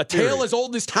is a tale as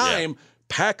old as time. Yeah.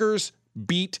 Packers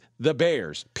beat the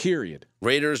Bears, period.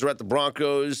 Raiders are at the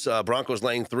Broncos. Broncos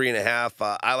laying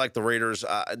 3.5. I like the Raiders.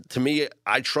 To me,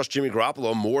 I trust Jimmy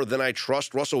Garoppolo more than I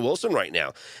trust Russell Wilson right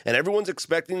now. And everyone's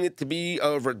expecting it to be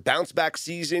a bounce-back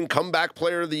season, comeback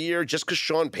player of the year, just because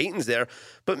Sean Payton's there.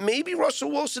 But maybe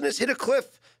Russell Wilson has hit a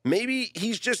cliff. Maybe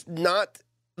he's just not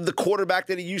the quarterback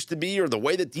that he used to be, or the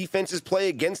way that defenses play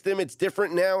against him, it's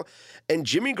different now. And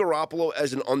Jimmy Garoppolo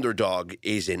as an underdog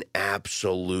is an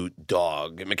absolute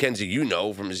dog. And Mackenzie, you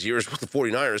know from his years with the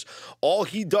 49ers, all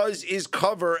he does is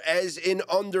cover as an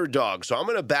underdog. So I'm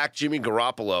going to back Jimmy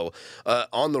Garoppolo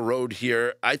on the road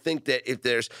here. I think that if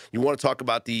you want to talk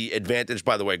about the advantage,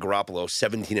 by the way, Garoppolo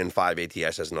 17-5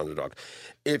 ATS as an underdog.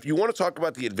 If you want to talk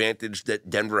about the advantage that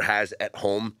Denver has at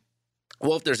home,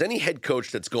 well, if there's any head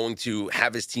coach that's going to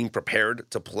have his team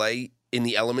prepared to play in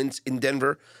the elements in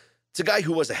Denver, it's a guy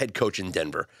who was a head coach in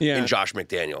Denver, in Josh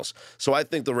McDaniels. So I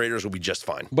think the Raiders will be just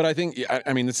fine. But I think,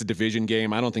 it's a division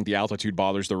game. I don't think the altitude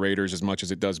bothers the Raiders as much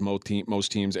as it does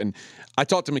most teams. And I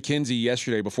talked to McKenzie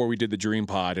yesterday before we did the Dream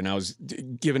Pod, and I was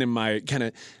giving him my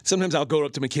sometimes I'll go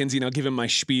up to McKenzie and I'll give him my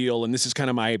spiel, and this is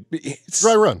kind of my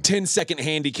dry run 10-second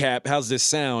handicap. How's this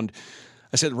sound?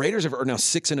 I said, Raiders are now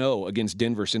 6-0 against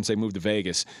Denver since they moved to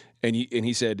Vegas. And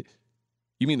he said,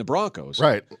 you mean the Broncos?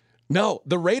 Right. No,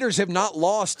 the Raiders have not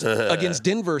lost against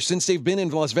Denver since they've been in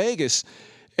Las Vegas.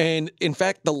 And, in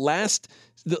fact, the last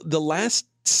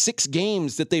 6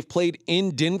 games that they've played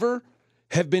in Denver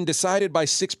have been decided by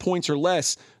 6 points or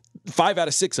less, 5 out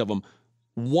of 6 of them.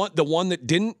 The one that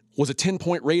didn't was a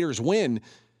 10-point Raiders win.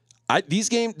 These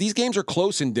games are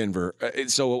close in Denver,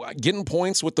 so getting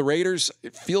points with the Raiders,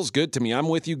 it feels good to me. I'm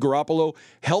with you, Garoppolo,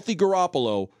 healthy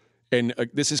Garoppolo, and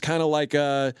this is kind of like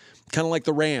the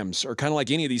Rams, or kind of like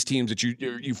any of these teams that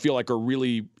you feel like are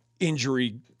really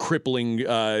injury crippling,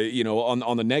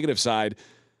 on the negative side.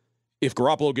 If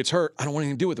Garoppolo gets hurt, I don't want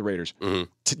anything to do with the Raiders.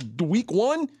 Mm-hmm. Week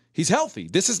 1, he's healthy.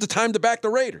 This is the time to back the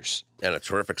Raiders. And a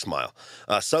terrific smile.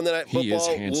 Sunday Night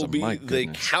Football will be the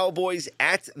Cowboys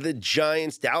at the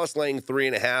Giants. Dallas laying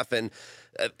 3.5. And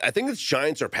I think the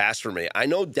Giants are past for me. I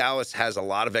know Dallas has a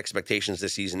lot of expectations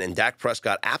this season, and Dak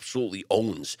Prescott absolutely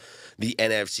owns the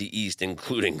NFC East,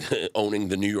 including owning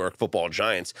the New York Football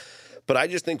Giants. But I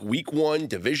just think week 1,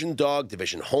 division dog,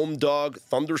 division home dog,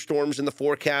 thunderstorms in the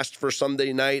forecast for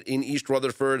Sunday night in East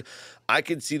Rutherford. I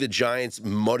could see the Giants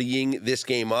muddying this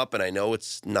game up, and I know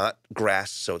it's not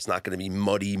grass, so it's not going to be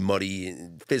muddy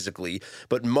physically,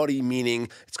 but muddy meaning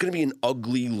it's going to be an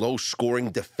ugly,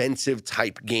 low-scoring,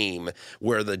 defensive-type game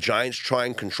where the Giants try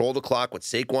and control the clock with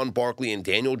Saquon Barkley and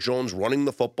Daniel Jones running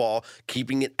the football,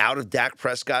 keeping it out of Dak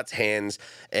Prescott's hands,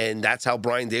 and that's how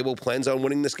Brian Daboll plans on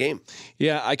winning this game.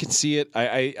 Yeah, I can see it.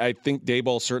 I think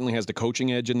Daboll certainly has the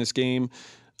coaching edge in this game.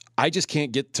 I just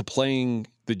can't get to playing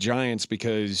the Giants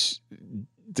because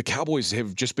the Cowboys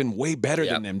have just been way better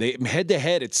than them. They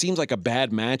head-to-head, it seems like a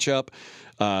bad matchup.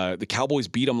 The Cowboys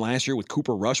beat them last year with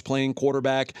Cooper Rush playing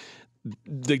quarterback.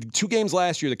 The 2 games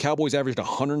last year, the Cowboys averaged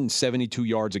 172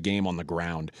 yards a game on the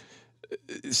ground.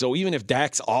 So even if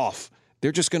Dak's off,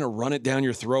 they're just going to run it down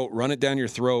your throat.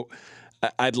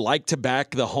 I'd like to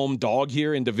back the home dog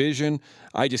here in division.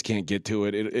 I just can't get to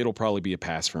it. It'll probably be a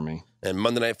pass for me. And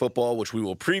Monday Night Football, which we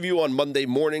will preview on Monday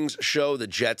morning's show, the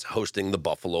Jets hosting the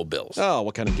Buffalo Bills. Oh,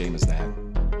 what kind of game is that?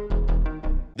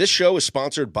 This show is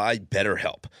sponsored by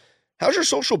BetterHelp. How's your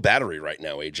social battery right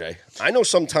now, AJ? I know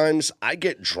sometimes I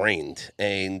get drained,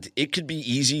 and it could be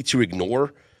easy to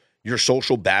ignore your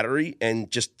social battery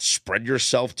and just spread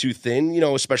yourself too thin,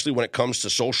 especially when it comes to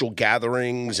social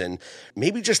gatherings and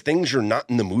maybe just things you're not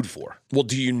in the mood for. Well,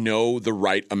 do you know the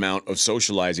right amount of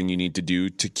socializing you need to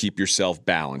do to keep yourself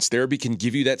balanced? Therapy can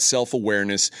give you that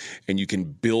self-awareness, and you can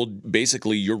build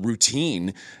basically your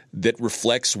routine that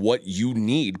reflects what you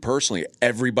need personally.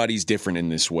 Everybody's different in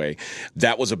this way.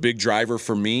 That was a big driver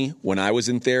for me when I was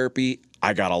in therapy.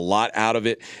 I got a lot out of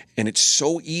it, and it's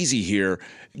so easy here.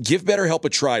 Give BetterHelp a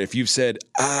try. If you've said,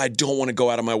 I don't want to go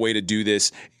out of my way to do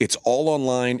this, it's all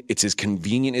online, it's as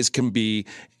convenient as can be,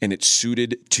 and it's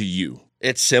suited to you.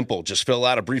 It's simple. Just fill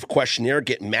out a brief questionnaire,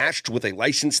 get matched with a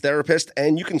licensed therapist,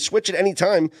 and you can switch at any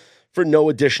time for no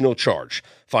additional charge.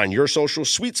 Find your social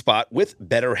sweet spot with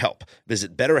BetterHelp.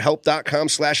 Visit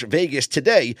BetterHelp.com/Vegas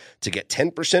today to get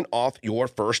 10% off your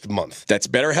first month. That's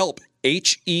BetterHelp,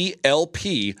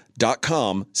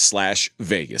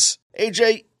 HELP.com/Vegas.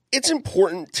 AJ, it's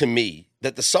important to me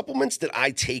that the supplements that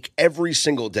I take every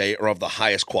single day are of the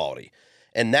highest quality.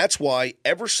 And that's why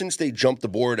ever since they jumped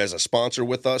aboard as a sponsor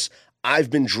with us,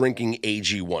 I've been drinking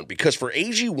AG1 because for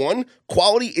AG1,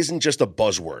 quality isn't just a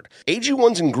buzzword.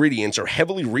 AG1's ingredients are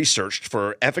heavily researched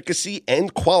for efficacy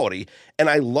and quality, and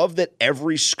I love that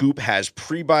every scoop has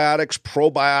prebiotics,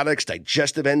 probiotics,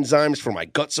 digestive enzymes for my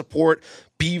gut support,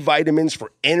 B vitamins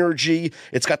for energy.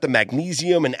 It's got the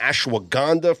magnesium and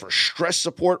ashwagandha for stress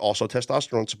support, also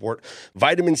testosterone support,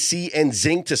 vitamin C and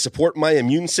zinc to support my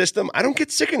immune system. I don't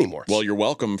get sick anymore. Well, you're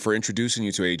welcome for introducing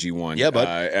you to AG1. Yeah, bud.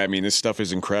 I mean, this stuff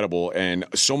is incredible. And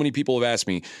so many people have asked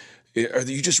me, are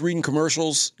you just reading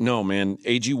commercials? No, man.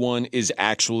 AG1 is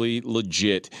actually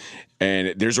legit.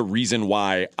 And there's a reason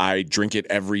why I drink it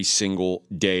every single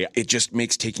day. It just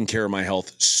makes taking care of my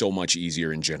health so much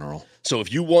easier in general. So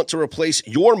if you want to replace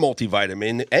your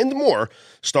multivitamin and more,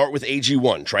 start with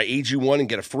AG1. Try AG1 and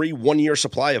get a free 1-year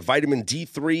supply of vitamin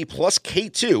D3 plus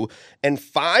K2 and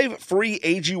 5 free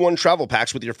AG1 travel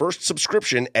packs with your first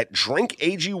subscription at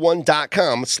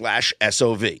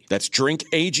drinkag1.com/SOV. That's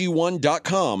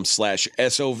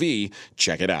drinkag1.com/SOV.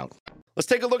 Check it out. Let's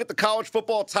take a look at the college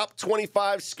football top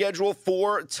 25 schedule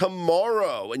for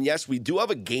tomorrow. And yes, we do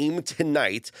have a game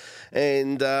tonight.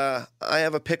 And I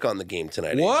have a pick on the game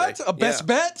tonight. What? AJ. A best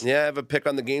bet? Yeah, I have a pick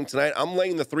on the game tonight. I'm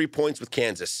laying the 3 points with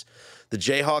Kansas. The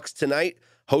Jayhawks tonight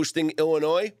hosting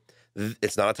Illinois.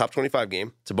 It's not a top 25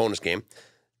 game. It's a bonus game.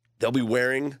 They'll be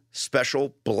wearing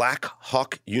special Black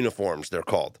Hawk uniforms, they're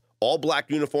called. All black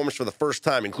uniforms for the first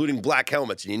time, including black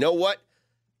helmets. And you know what?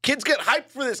 Kids get hyped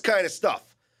for this kind of stuff.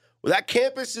 Well, that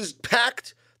campus is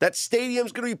packed. That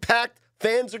stadium's going to be packed.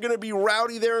 Fans are going to be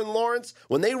rowdy there in Lawrence.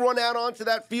 When they run out onto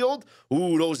that field,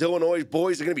 those Illinois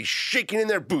boys are going to be shaking in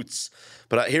their boots.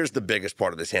 But here's the biggest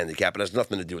part of this handicap. It has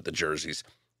nothing to do with the jerseys.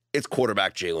 It's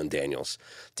quarterback Jalen Daniels.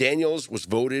 Daniels was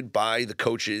voted by the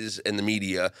coaches and the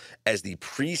media as the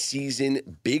preseason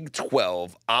Big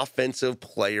 12 Offensive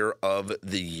Player of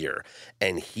the Year.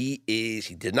 And he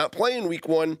did not play in week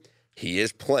 1. He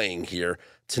is playing here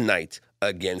tonight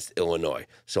against Illinois.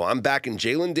 So I'm backing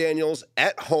Jalen Daniels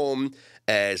at home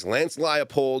as Lance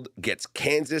Leipold gets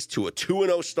Kansas to a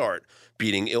 2-0 start,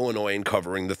 beating Illinois and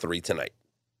covering the 3 tonight.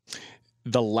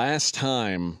 The last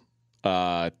time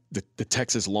the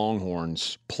Texas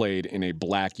Longhorns played in a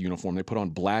black uniform, they put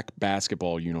on black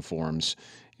basketball uniforms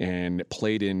and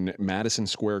played in Madison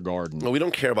Square Garden. No, we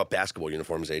don't care about basketball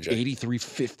uniforms, AJ.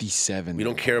 83-57. We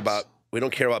don't care about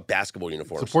basketball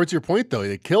uniforms. Supports your point, though.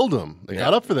 They killed them. They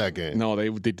got up for that game. No, they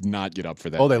did not get up for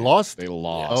that. Oh, they game. lost? They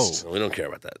lost. We don't care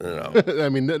about that. No. I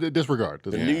mean, disregard.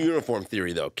 The new uniform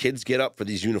theory, though. Kids get up for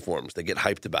these uniforms. They get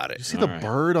hyped about it. You see the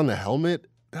bird on the helmet?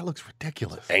 That looks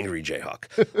ridiculous. Angry Jayhawk.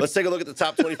 Let's take a look at the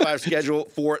top 25 schedule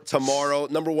for tomorrow.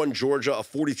 Number 1, Georgia, a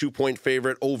 42-point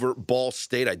favorite over Ball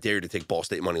State. I dare you to take Ball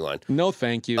State money line. No,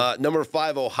 thank you. Number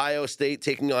 5, Ohio State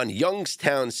taking on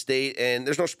Youngstown State. And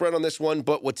there's no spread on this one.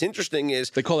 But what's interesting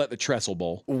is they call that the Trestle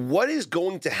Bowl. What is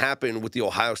going to happen with the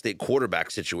Ohio State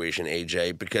quarterback situation,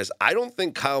 AJ? Because I don't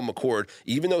think Kyle McCord,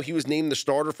 even though he was named the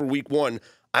starter for week 1,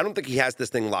 I don't think he has this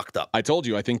thing locked up. I told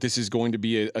you, I think this is going to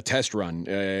be a test run,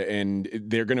 and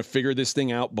they're going to figure this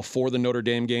thing out before the Notre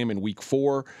Dame game in week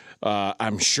 4.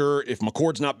 I'm sure if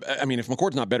McCord's not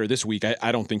better this week,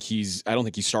 I don't think he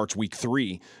starts week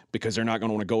 3 because they're not going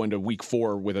to want to go into week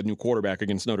 4 with a new quarterback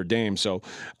against Notre Dame. So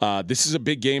this is a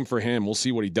big game for him. We'll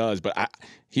see what he does, but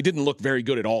he didn't look very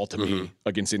good at all to me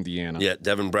against Indiana. Yeah,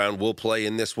 Devin Brown will play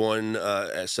in this one,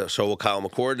 so will Kyle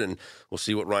McCord, and we'll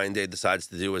see what Ryan Day decides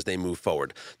to do as they move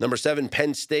forward. Number 7,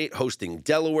 Penn State hosting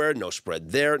Delaware. No spread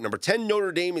there. Number 10,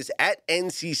 Notre Dame is at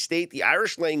NC State. The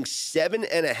Irish laying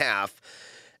 7.5.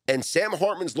 And Sam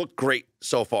Hartman's looked great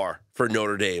so far for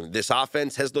Notre Dame. This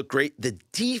offense has looked great. The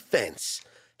defense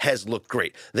has looked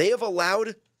great. They have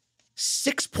allowed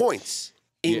 6 points.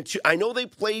 I know they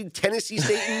played Tennessee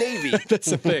State and Navy. That's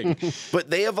the thing.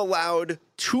 But they have allowed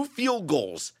 2 field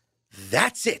goals.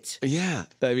 That's it. Yeah.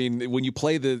 I mean, when you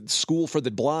play the school for the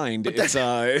blind, that's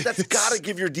got to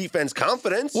give your defense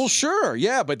confidence. Well, sure.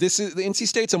 Yeah, but the NC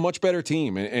State's a much better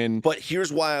team. But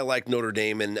here's why I like Notre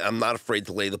Dame, and I'm not afraid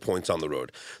to lay the points on the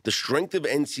road. The strength of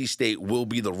NC State will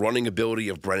be the running ability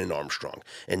of Brennan Armstrong.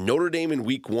 And Notre Dame in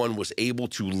week 1 was able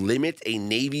to limit a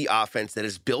Navy offense that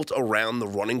is built around the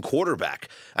running quarterback.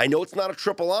 I know it's not a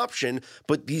triple option,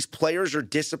 but these players are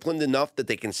disciplined enough that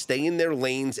they can stay in their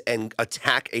lanes and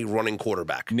attack a running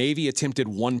quarterback. Navy attempted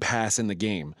 1 pass in the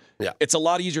game. Yeah. It's a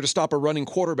lot easier to stop a running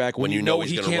quarterback when you know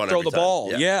he can't throw the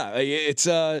ball. Yeah. It's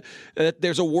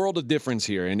there's a world of difference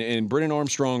here. And Brennan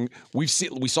Armstrong, we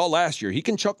saw last year, he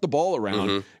can chuck the ball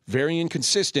around, very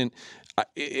inconsistent.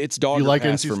 It's dog you or like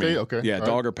pass NC for State? me. Okay. Yeah, all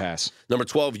dog right. or pass. Number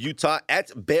 12, Utah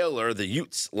at Baylor. The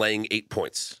Utes laying 8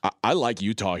 points. I like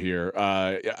Utah here.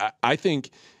 I think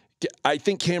I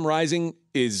think Cam Rising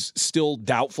is still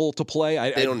doubtful to play.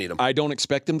 They don't need him. I don't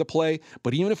expect him to play.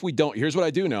 But even if we don't, here's what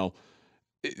I do know.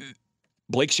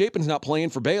 Blake Shapen's not playing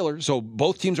for Baylor, so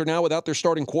both teams are now without their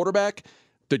starting quarterback.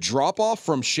 The drop-off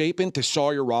from Shapen to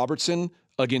Sawyer Robertson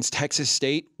against Texas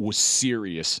State was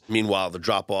serious. Meanwhile, the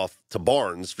drop-off to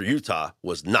Barnes for Utah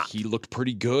was not. He looked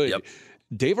pretty good. Yep.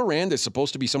 Dave Aranda is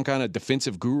supposed to be some kind of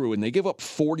defensive guru, and they give up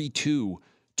 42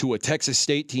 to a Texas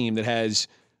State team that has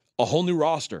a whole new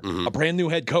roster, a brand new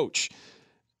head coach.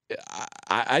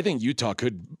 I think Utah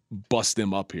could bust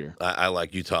them up here. I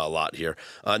like Utah a lot here.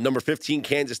 Number 15,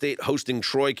 Kansas State hosting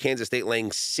Troy. Kansas State laying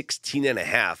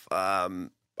 16.5.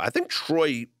 I think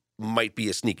Troy might be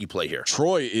a sneaky play here.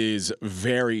 Troy is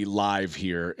very live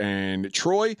here, and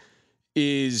Troy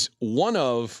is one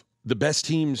of the best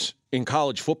teams in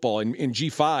college football in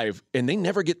G5, and they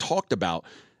never get talked about.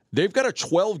 They've got a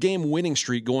 12-game winning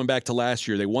streak going back to last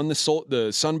year. They won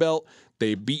the Sun Belt.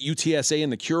 They beat UTSA in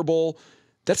the Cure Bowl.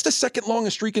 That's the second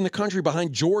longest streak in the country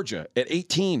behind Georgia at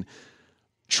 18.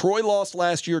 Troy lost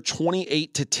last year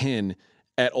 28-10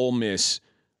 at Ole Miss,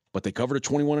 but they covered a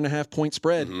 21.5-point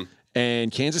spread.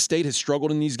 And Kansas State has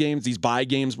struggled in these games, these bye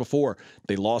games before.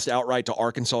 They lost outright to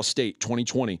Arkansas State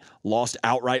 2020, lost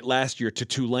outright last year to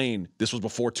Tulane. This was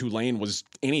before Tulane was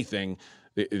anything.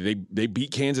 They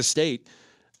beat Kansas State.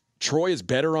 Troy is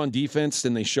better on defense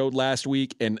than they showed last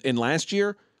week. And last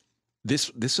year, this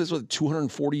is a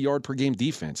 240-yard per game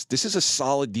defense. This is a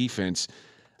solid defense.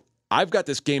 I've got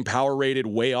this game power rated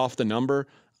way off the number.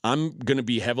 I'm going to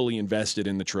be heavily invested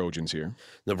in the Trojans here.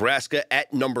 Nebraska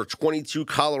at number 22,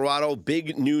 Colorado.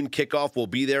 Big noon kickoff will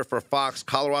be there for Fox.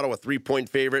 Colorado, a 3-point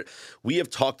favorite. We have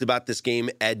talked about this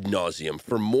game ad nauseum.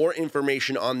 For more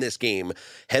information on this game,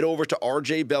 head over to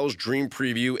RJ Bell's Dream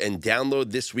Preview and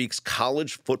download this week's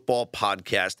college football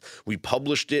podcast. We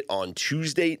published it on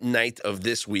Tuesday night of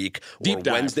this week or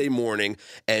Wednesday morning,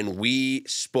 and we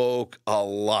spoke a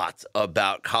lot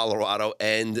about Colorado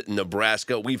and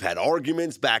Nebraska. We've had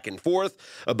arguments back and forth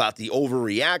about the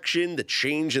overreaction, the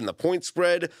change in the point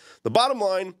spread. The bottom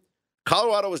line,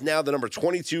 Colorado is now the number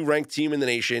 22 ranked team in the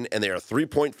nation, and they are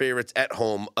 3-point favorites at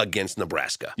home against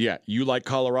Nebraska. Yeah, you like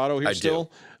Colorado here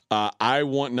still? I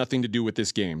want nothing to do with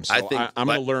this game, so I'm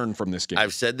going to learn from this game.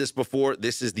 I've said this before.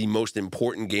 This is the most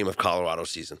important game of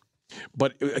Colorado's season.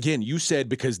 But again, you said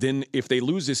because then if they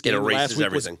lose this game,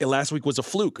 last week was a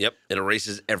fluke. Yep, it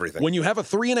erases everything. When you have a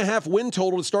 3.5 win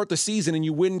total to start the season and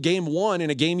you win game one in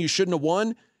a game you shouldn't have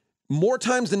won, more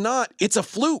times than not, it's a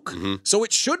fluke. So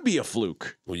it should be a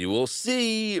fluke. Well, you will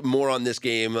see more on this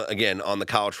game, again, on the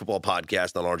College Football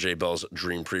Podcast on RJ Bell's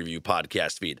Dream Preview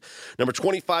podcast feed. Number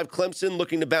 25, Clemson,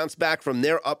 looking to bounce back from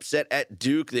their upset at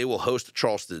Duke. They will host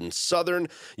Charleston Southern.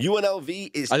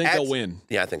 UNLV is I think they'll win.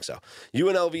 Yeah, I think so.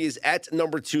 UNLV is at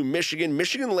number 2, Michigan.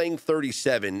 Michigan laying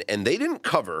 37, and they didn't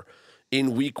cover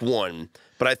in week 1.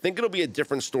 But I think it'll be a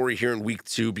different story here in week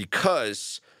 2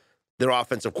 because their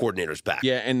offensive coordinator's back.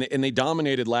 Yeah, and they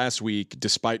dominated last week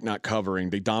despite not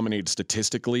covering. They dominated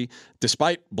statistically,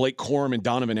 despite Blake Corum and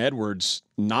Donovan Edwards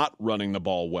not running the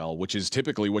ball well, which is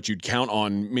typically what you'd count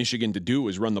on Michigan to do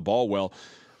is run the ball well.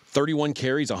 31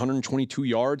 carries, 122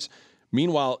 yards.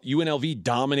 Meanwhile, UNLV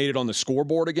dominated on the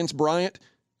scoreboard against Bryant.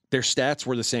 Their stats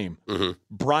were the same.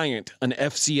 Bryant, an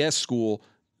FCS school,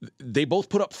 they both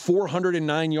put up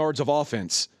 409 yards of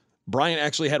offense. Bryant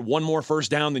actually had one more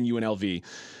first down than UNLV.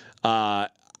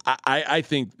 I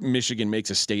think Michigan makes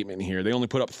a statement here. They only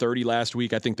put up 30 last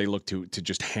week. I think they look to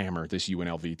just hammer this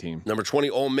UNLV team. Number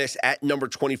 20, Ole Miss at number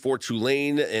 24,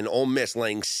 Tulane, and Ole Miss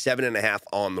laying 7.5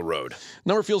 on the road.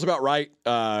 Number feels about right.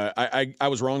 I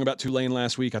was wrong about Tulane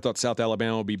last week. I thought South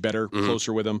Alabama would be better,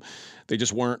 closer with them. They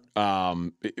just weren't.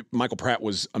 Michael Pratt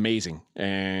was amazing,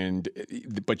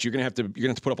 but you're gonna have to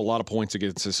put up a lot of points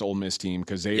against this Ole Miss team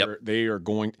because they are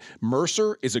going.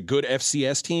 Mercer is a good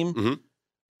FCS team.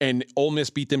 And Ole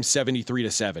Miss beat them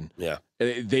 73-7. Yeah.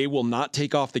 They will not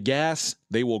take off the gas.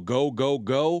 They will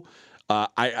go.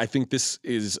 I think this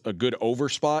is a good over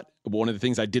spot. One of the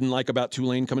things I didn't like about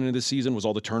Tulane coming into this season was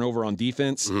all the turnover on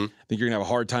defense. I think you're going to have a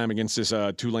hard time against this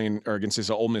Tulane or against this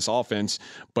Ole Miss offense.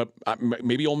 But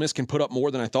maybe Ole Miss can put up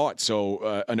more than I thought.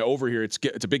 So an over here, it's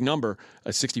a big number,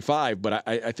 65. But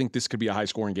I think this could be a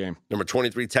high-scoring game. Number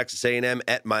 23, Texas A&M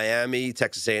at Miami.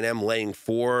 Texas A&M laying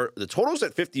 4. The total's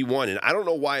at 51, and I don't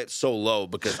know why it's so low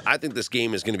because I think this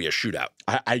game is going to be a shootout.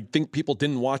 I think people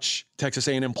didn't watch Texas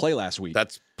A&M play last week.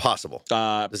 That's possible.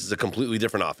 This is a completely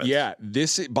different offense. Yeah,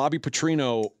 Bobby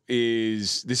Petrino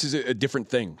is a different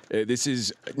thing. This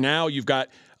is now you've got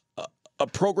a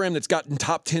program that's gotten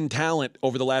top 10 talent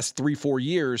over the last 3-4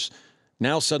 years.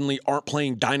 Now suddenly aren't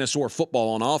playing dinosaur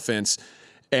football on offense.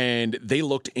 and they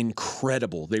looked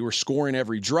incredible. They were scoring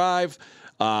every drive.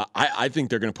 I think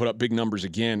they're going to put up big numbers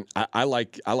again. I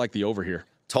like the over here.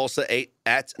 Tulsa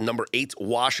at number 8,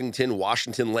 Washington.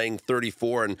 Washington laying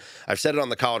 34. And I've said it on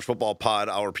the College Football Pod.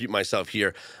 I'll repeat myself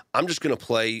here. I'm just going to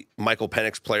play Michael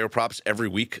Penix player props every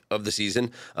week of the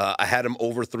season. I had him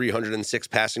over 306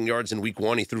 passing yards in week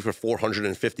 1. He threw for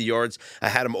 450 yards. I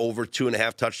had him over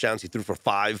 2.5 touchdowns. He threw for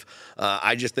 5.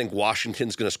 I just think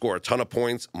Washington's going to score a ton of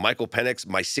points. Michael Penix,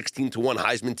 my 16-1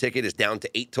 Heisman ticket is down to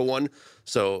 8-1.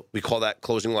 So we call that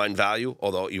closing line value,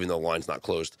 although even though the line's not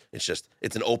closed,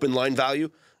 it's an open line value.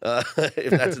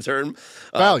 If that's a term.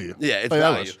 Value. Yeah, it's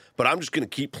value. But I'm just going to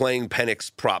keep playing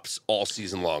Penix props all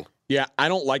season long. Yeah, I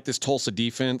don't like this Tulsa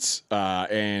defense,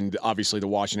 and obviously the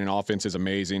Washington offense is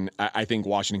amazing. I think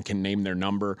Washington can name their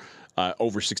number.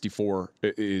 Over 64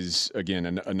 is,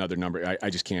 again, another number. I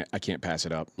just can't pass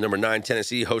it up. Number 9,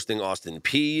 Tennessee hosting Austin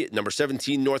Peay. Number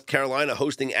 17, North Carolina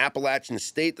hosting Appalachian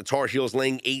State. The Tar Heels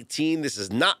laying 18. This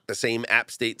is not the same App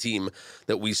State team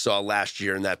that we saw last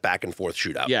year in that back-and-forth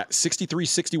shootout. Yeah,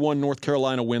 63-61 North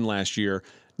Carolina win last year.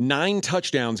 9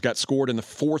 touchdowns got scored in the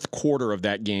fourth quarter of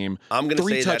that game. I'm going to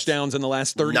say 3 touchdowns in the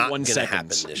last 31 seconds. Not going to happen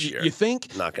this year. You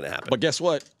think? Not going to happen. But guess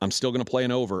what? I'm still going to play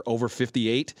an over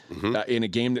 58 in a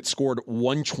game that scored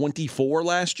 124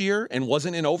 last year and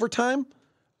wasn't in overtime.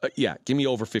 Yeah, give me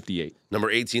over 58. Number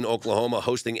 18, Oklahoma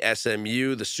hosting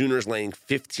SMU. The Sooners laying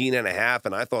 15.5,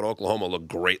 and I thought Oklahoma looked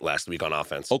great last week on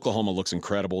offense. Oklahoma looks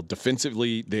incredible.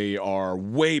 Defensively, they are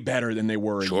way better than they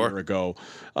were a year ago.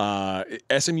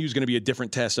 SMU is going to be a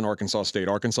different test than Arkansas State.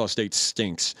 Arkansas State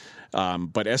stinks,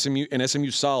 but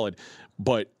SMU's solid.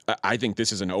 But I think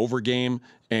this is an over game,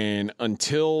 and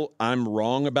until I'm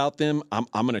wrong about them, I'm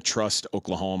going to trust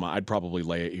Oklahoma. I'd probably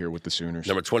lay it here with the Sooners.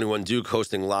 Number 21, Duke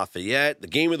hosting Lafayette. The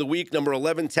game of the week, number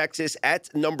 11, Texas at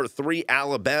number 3,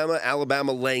 Alabama.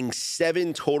 Alabama laying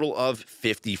 7, total of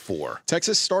 54.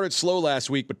 Texas started slow last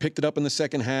week, but picked it up in the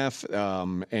second half,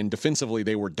 and defensively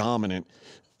they were dominant.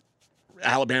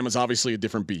 Alabama's obviously a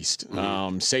different beast.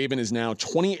 Saban is now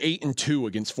 28-2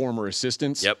 against former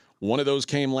assistants. Yep. One of those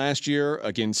came last year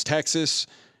against Texas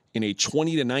in a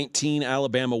 20-19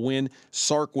 Alabama win.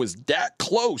 Sark was that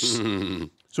close.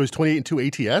 So he's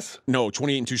 28-2 ATS? No,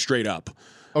 28-2 straight up.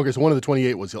 Okay, so one of the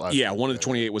 28 was last year. Yeah, one of the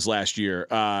 28 was last year.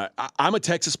 I'm a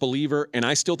Texas believer, and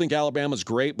I still think Alabama's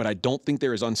great, but I don't think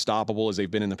they're as unstoppable as they've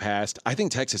been in the past. I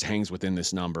think Texas hangs within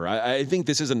this number. I think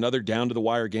this is another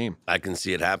down-to-the-wire game. I can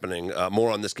see it happening. More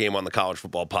on this game on the College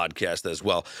Football Podcast as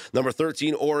well. Number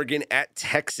 13, Oregon at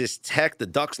Texas Tech. The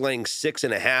Ducks laying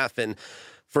 6.5, and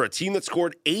for a team that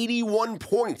scored 81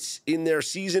 points in their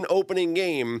season opening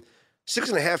game,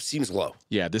 6.5 seems low.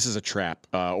 Yeah, this is a trap.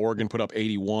 Oregon put up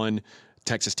 81.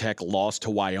 Texas Tech lost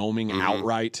to Wyoming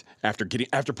outright after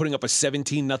putting up a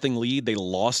 17-0 lead. They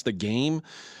lost the game.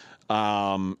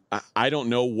 I don't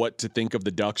know what to think of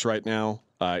the Ducks right now.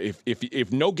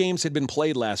 If no games had been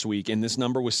played last week and this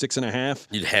number was 6.5,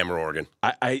 you'd hammer Oregon.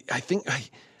 I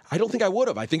don't think I would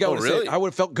have. I think I would have. I would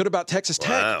have felt good about Texas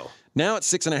Tech. Wow. Now at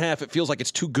 6.5, it feels like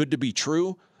it's too good to be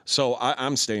true. So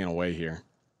I'm staying away here.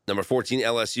 Number 14,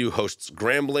 LSU hosts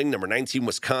Grambling. Number 19,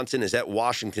 Wisconsin is at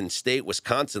Washington State.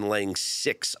 Wisconsin laying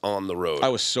 6 on the road. I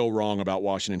was so wrong about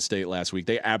Washington State last week.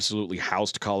 They absolutely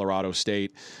housed Colorado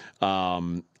State.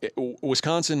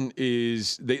 Wisconsin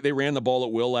they ran the ball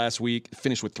at will last week,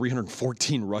 finished with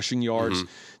 314 rushing yards.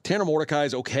 Tanner Mordecai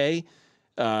is okay.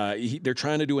 They're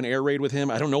trying to do an air raid with him.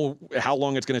 I don't know how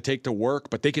long it's going to take to work,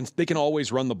 but they can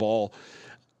always run the ball.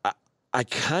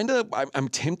 I'm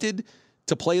tempted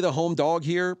to play the home dog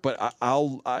here, but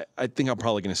I think I'm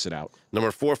probably going to sit out.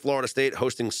 Number 4, Florida State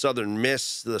hosting Southern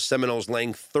Miss. The Seminoles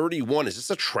laying 31. Is this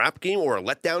a trap game or a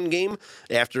letdown game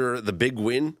after the big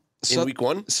win in week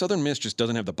 1? Southern Miss just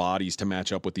doesn't have the bodies to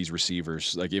match up with these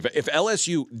receivers. Like if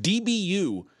LSU,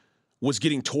 DBU was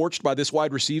getting torched by this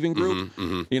wide receiving group,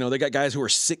 they got guys who are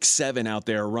 6'7" out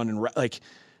there running. Like,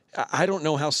 I don't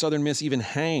know how Southern Miss even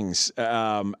hangs.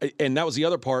 And that was the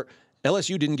other part.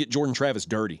 LSU didn't get Jordan Travis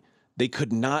dirty. They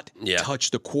could not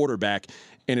touch the quarterback.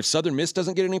 And if Southern Miss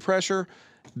doesn't get any pressure,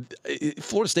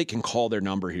 Florida State can call their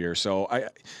number here. So I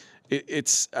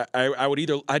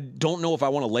don't know if I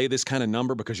want to lay this kind of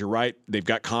number because you're right. They've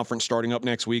got conference starting up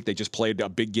next week. They just played a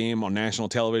big game on national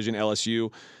television,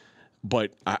 LSU.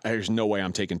 But there's no way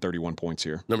I'm taking 31 points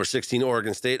here. Number 16,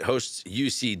 Oregon State hosts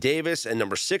UC Davis. And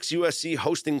number 6, USC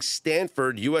hosting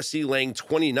Stanford. USC laying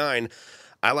 29.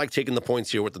 I like taking the points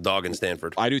here with the dog in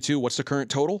Stanford. I do too. What's the current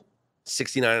total?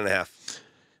 69.5.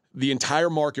 The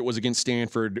entire market was against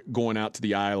Stanford going out to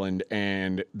the island,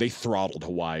 and they throttled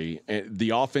Hawaii. And the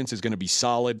offense is going to be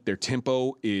solid. Their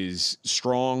tempo is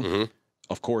strong.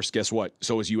 of course, guess what?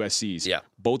 So is USC's. Yeah.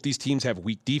 Both these teams have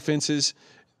weak defenses.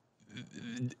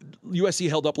 USC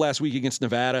held up last week against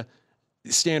Nevada.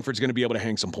 Stanford's going to be able to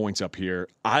hang some points up here.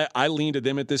 I lean to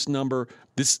them at this number.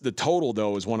 The total,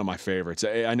 though, is one of my favorites.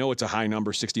 I know it's a high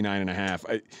number,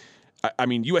 69.5. I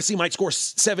mean, USC might score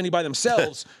 70 by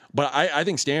themselves, but I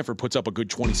think Stanford puts up a good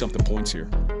 20-something points here.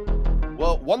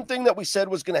 Well, one thing that we said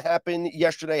was going to happen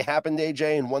yesterday happened,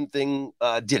 AJ, and one thing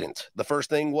didn't. The first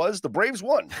thing was the Braves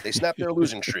won. They snapped their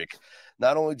losing streak.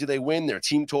 Not only do they win, their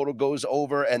team total goes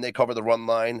over, and they cover the run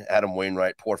line. Adam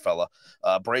Wainwright, poor fella.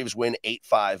 Braves win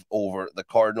 8-5 over the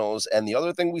Cardinals. And the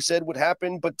other thing we said would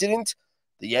happen but didn't,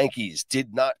 the Yankees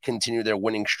did not continue their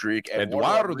winning streak.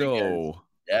 Eduardo.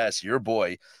 Yes, your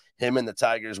boy. Him and the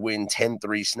Tigers win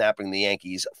 10-3, snapping the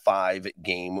Yankees'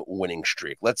 5-game winning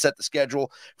streak. Let's set the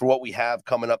schedule for what we have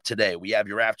coming up today. We have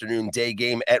your afternoon day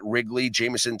game at Wrigley.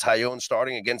 Jameson Taillon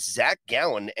starting against Zach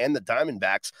Gallen and the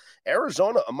Diamondbacks.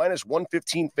 Arizona, a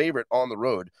 -115 favorite on the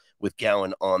road with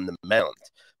Gallen on the mound.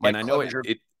 And I know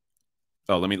it.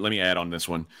 Oh, let me add on this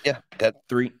one. Yeah, that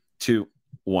 3, 2,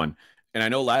 1. And I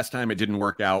know last time it didn't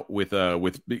work out with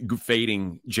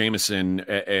fading Jameson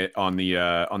on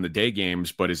the day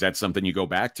games, but is that something you go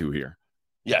back to here?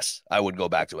 Yes, I would go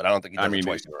back to it. I don't think he does it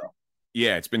twice in a row.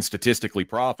 Yeah, it's been statistically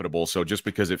profitable. So just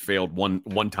because it failed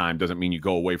one time doesn't mean you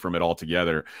go away from it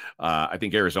altogether. I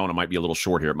think Arizona might be a little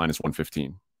short here at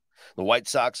 -115. The White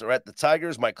Sox are at the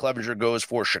Tigers. Mike Clevenger goes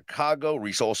for Chicago.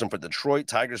 Reese Olson for Detroit.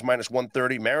 Tigers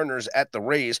 -130. Mariners at the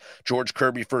Rays. George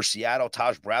Kirby for Seattle.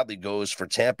 Taj Bradley goes for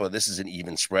Tampa. This is an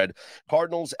even spread.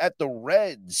 Cardinals at the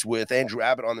Reds with Andrew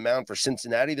Abbott on the mound for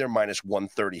Cincinnati. They're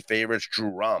 -130 favorites. Drew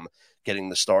Rom getting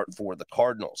the start for the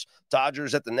Cardinals.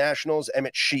 Dodgers at the Nationals.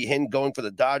 Emmett Sheehan going for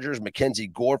the Dodgers. Mackenzie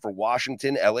Gore for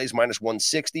Washington. LA's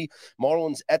 -160.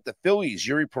 Marlins at the Phillies.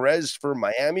 Yuri Perez for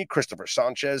Miami. Christopher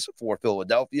Sanchez for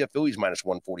Philadelphia. Phillies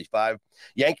 -145.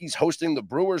 Yankees hosting the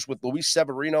Brewers with Luis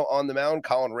Severino on the mound.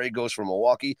 Colin Ray goes for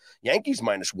Milwaukee. Yankees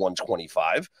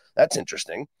 -125. That's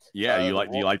interesting. Yeah, do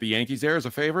you like the Yankees there as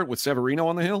a favorite with Severino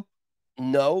on the hill?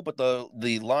 No, but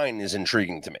the line is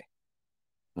intriguing to me.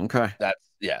 Okay.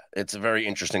 It's a very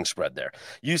interesting spread there.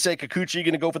 Yusei Kikuchi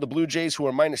going to go for the Blue Jays, who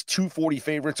are -240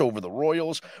 favorites over the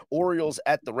Royals. Orioles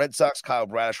at the Red Sox. Kyle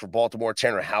Bradish for Baltimore.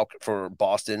 Tanner Houck for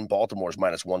Boston. Baltimore's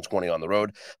 -120 on the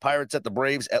road. Pirates at the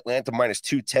Braves. Atlanta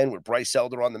 -210 with Bryce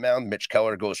Elder on the mound. Mitch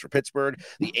Keller goes for Pittsburgh.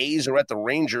 The A's are at the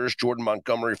Rangers. Jordan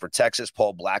Montgomery for Texas.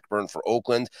 Paul Blackburn for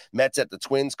Oakland. Mets at the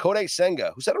Twins. Kodai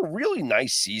Senga, who's had a really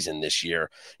nice season this year.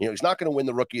 He's not going to win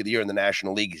the Rookie of the Year in the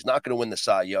National League. He's not going to win the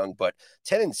Cy Young, but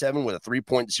 10-7 with a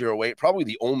 3.08, probably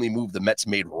the only move the Mets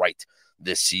made right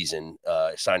this season,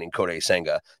 signing Kodai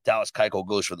Senga. Dallas Keuchel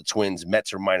goes for the Twins.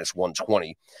 Mets are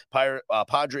 -120.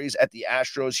 Padres at the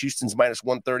Astros. Houston's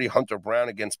 -130. Hunter Brown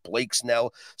against Blake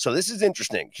Snell. So this is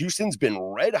interesting. Houston's been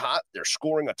red hot. They're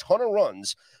scoring a ton of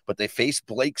runs, but they face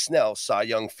Blake Snell, Cy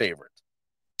Young favorite.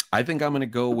 I think I'm going to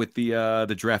go with the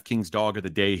DraftKings dog of the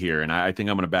day here, and I think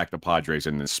I'm going to back the Padres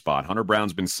in this spot. Hunter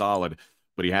Brown's been solid,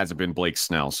 but he hasn't been Blake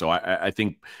Snell. So I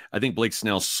think Blake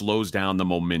Snell slows down the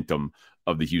momentum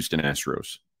of the Houston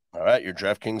Astros. All right, your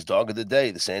DraftKings dog of the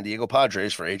day, the San Diego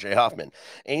Padres for AJ Hoffman.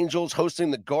 Angels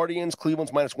hosting the Guardians.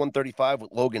 Cleveland's -135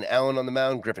 with Logan Allen on the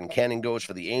mound. Griffin Canning goes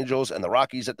for the Angels. And the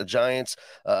Rockies at the Giants.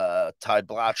 Ty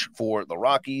Blach for the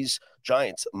Rockies.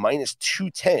 Giants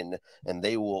 -210, and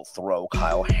they will throw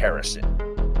Kyle Harrison.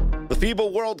 The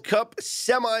FIBA World Cup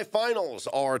semifinals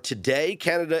are today.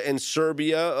 Canada and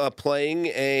Serbia playing,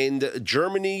 and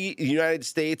Germany, United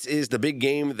States is the big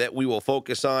game that we will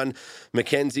focus on.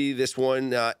 Mackenzie, this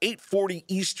one, 8:40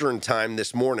 Eastern time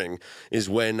this morning is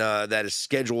when that is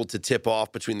scheduled to tip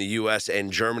off between the U.S.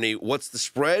 and Germany. What's the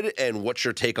spread, and what's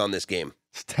your take on this game?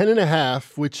 It's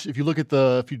 10.5, which if you look at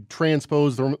if you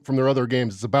transpose from their other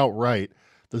games, it's about right.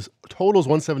 The total is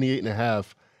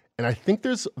 178.5. And I think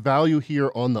there's value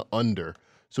here on the under.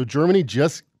 So Germany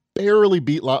just barely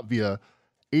beat Latvia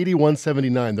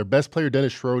 81-79. Their best player,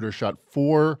 Dennis Schroeder, shot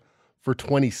 4 for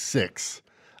 26.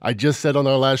 I just said on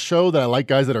our last show that I like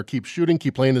guys that keep shooting,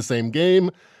 keep playing the same game.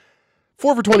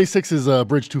 4 for 26 is a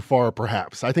bridge too far,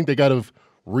 perhaps. I think they got to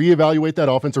reevaluate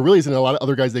that offense. There really isn't a lot of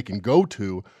other guys they can go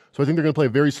to. So I think they're going to play a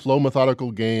very slow,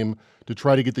 methodical game to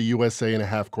try to get the USA in a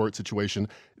half-court situation.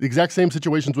 The exact same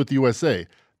situations with the USA.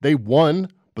 They won,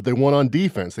 but they won on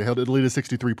defense. They held Italy to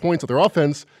 63 points. On their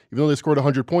offense, even though they scored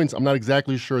 100 points, I'm not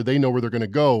exactly sure they know where they're going to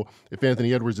go if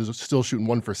Anthony Edwards is still shooting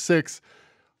 1 for 6.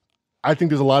 I think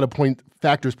there's a lot of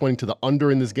factors pointing to the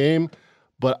under in this game,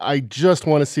 but I just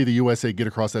want to see the USA get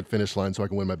across that finish line so I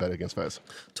can win my bet against Fez.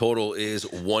 Total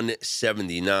is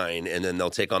 179, and then they'll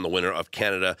take on the winner of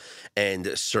Canada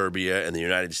and Serbia, and the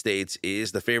United States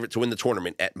is the favorite to win the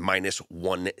tournament at minus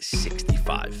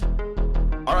 165.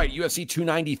 All right, UFC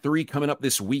 293 coming up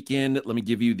this weekend. Let me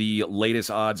give you the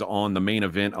latest odds on the main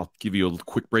event. I'll give you a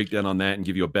quick breakdown on that and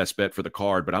give you a best bet for the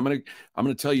card. But I'm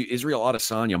gonna tell you Israel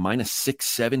Adesanya minus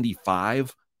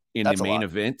 675 in the main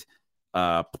event.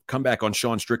 Comeback on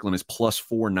Sean Strickland is plus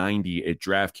 490 at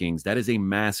DraftKings. That is a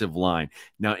massive line.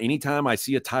 Now, anytime I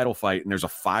see a title fight and there's a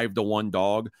 5-1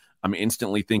 dog, I'm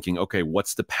instantly thinking, okay,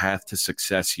 what's the path to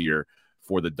success here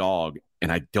for the dog?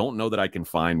 And I don't know that I can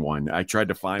find one. I tried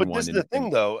to find one. But this is the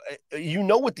thing, though.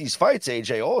 With these fights,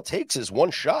 AJ, all it takes is one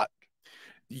shot.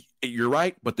 You're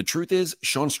right, but the truth is,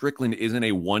 Sean Strickland isn't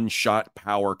a one-shot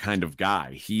power kind of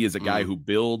guy. He is a guy who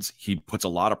builds. He puts a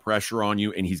lot of pressure on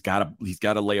you, and he's got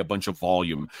to lay a bunch of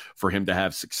volume for him to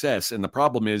have success. And the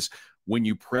problem is, when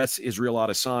you press Israel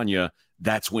Adesanya,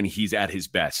 that's when he's at his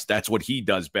best. That's what he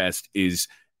does best, is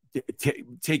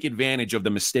take advantage of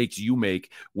the mistakes you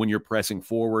make when you're pressing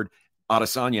forward.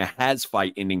 Adesanya has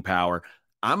fight-ending power.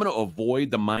 I'm going to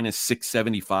avoid the minus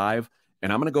 675,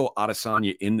 and I'm going to go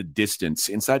Adesanya in the distance.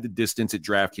 Inside the distance at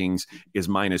DraftKings is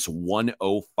minus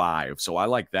 105. So I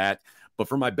like that. But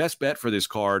for my best bet for this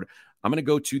card, I'm going to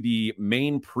go to the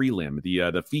main prelim,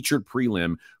 the featured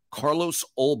prelim, Carlos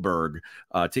Ulberg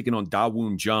taking on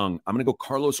Da-Woon Jung. I'm going to go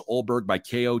Carlos Ulberg by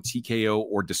KO, TKO,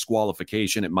 or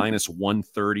disqualification at minus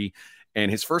 130. And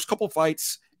his first couple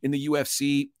fights in the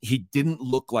UFC, he didn't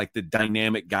look like the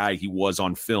dynamic guy he was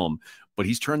on film, but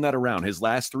he's turned that around. His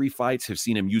last 3 fights have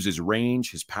seen him use his range,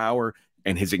 his power,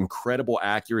 and his incredible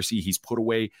accuracy. He's put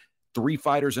away 3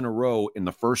 fighters in a row in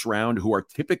the first round who are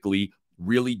typically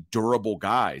really durable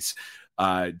guys.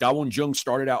 Da-Woon Jung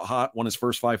started out hot, won his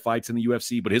first 5 fights in the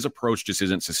UFC, but his approach just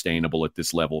isn't sustainable at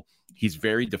this level. He's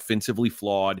very defensively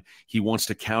flawed. He wants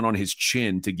to count on his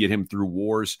chin to get him through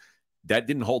wars. That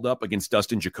didn't hold up against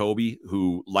Dustin Jacoby,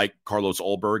 who, like Carlos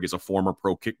Ulberg, is a former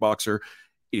pro kickboxer.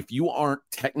 If you aren't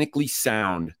technically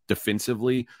sound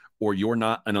defensively or you're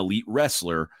not an elite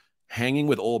wrestler, hanging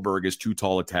with Ulberg is too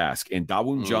tall a task. And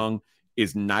Da-Woon Jung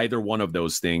is neither one of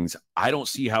those things. I don't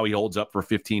see how he holds up for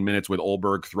 15 minutes with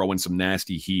Ulberg throwing some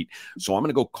nasty heat. So I'm going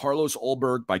to go Carlos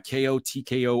Ulberg by KO,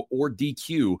 TKO, or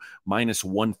DQ minus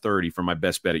 130 for my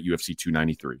best bet at UFC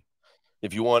 293.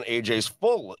 If you want AJ's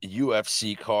full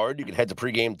UFC card, you can head to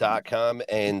pregame.com,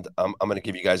 and I'm going to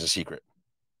give you guys a secret.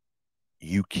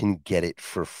 You can get it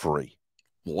for free.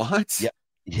 What? Yeah.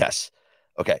 Yes.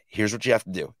 Okay, here's what you have to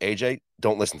do. AJ,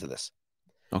 don't listen to this.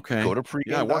 Okay. Go to pregame.com.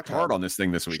 Yeah, I worked hard on this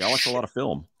thing this week. I watched a lot of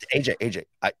film. AJ,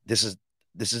 this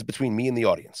is between me and the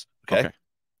audience, okay?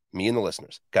 Me and the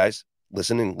listeners. Guys,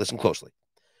 listen closely.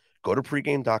 Go to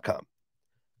pregame.com.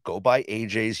 Go buy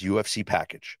AJ's UFC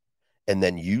package. And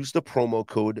then use the promo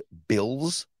code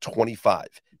BILLS25,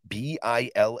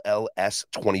 BILLS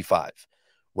 25.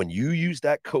 When you use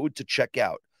that code to check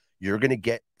out, you're going to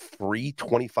get free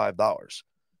 $25.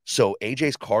 So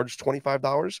AJ's card's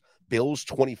 $25. Bills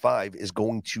 25 is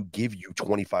going to give you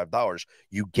 $25.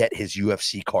 You get his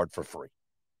UFC card for free.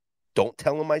 Don't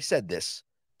tell him I said this.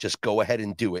 Just go ahead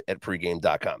and do it at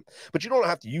pregame.com. But you don't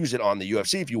have to use it on the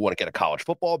UFC. If you want to get a college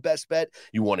football best bet,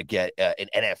 you want to get an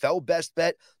NFL best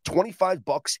bet,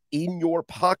 $25 in your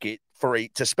pocket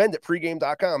to spend at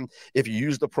pregame.com if you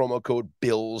use the promo code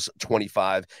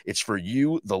BILLS25. It's for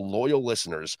you, the loyal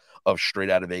listeners of Straight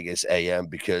Out of Vegas AM,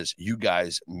 because you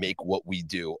guys make what we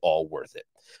do all worth it.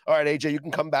 All right, AJ, you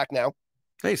can come back now.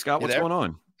 Hey, Scott, what's going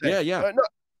on? Hey. Yeah. No,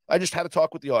 I just had to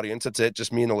talk with the audience. That's it.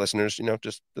 Just me and the listeners,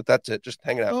 that's it. Just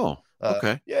hanging out. Oh,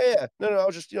 okay. Yeah. No. I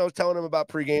was just, telling them about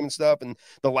pregame and stuff, and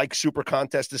the Like Super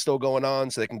contest is still going on.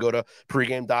 So they can go to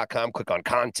pregame.com, click on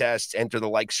contests, enter the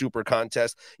Like Super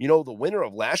contest. The winner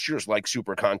of last year's Like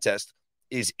Super contest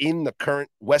is in the current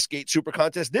Westgate Super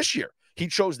contest this year. He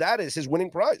chose that as his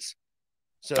winning prize.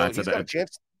 So he's got a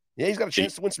chance. Yeah, he's got a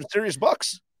chance to win some serious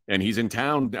bucks. And he's in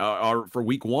town for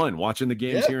week 1, watching the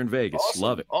games here in Vegas. Awesome.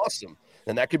 Love it. Awesome.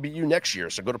 And that could be you next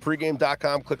year. So go to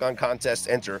pregame.com, click on contest,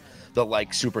 enter the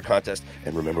Like Super contest.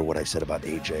 And remember what I said about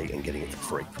AJ and getting it for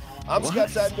free. I'm Scott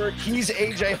Seidenberg. He's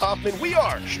AJ Hoffman. We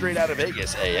are Straight Out of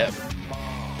Vegas AM.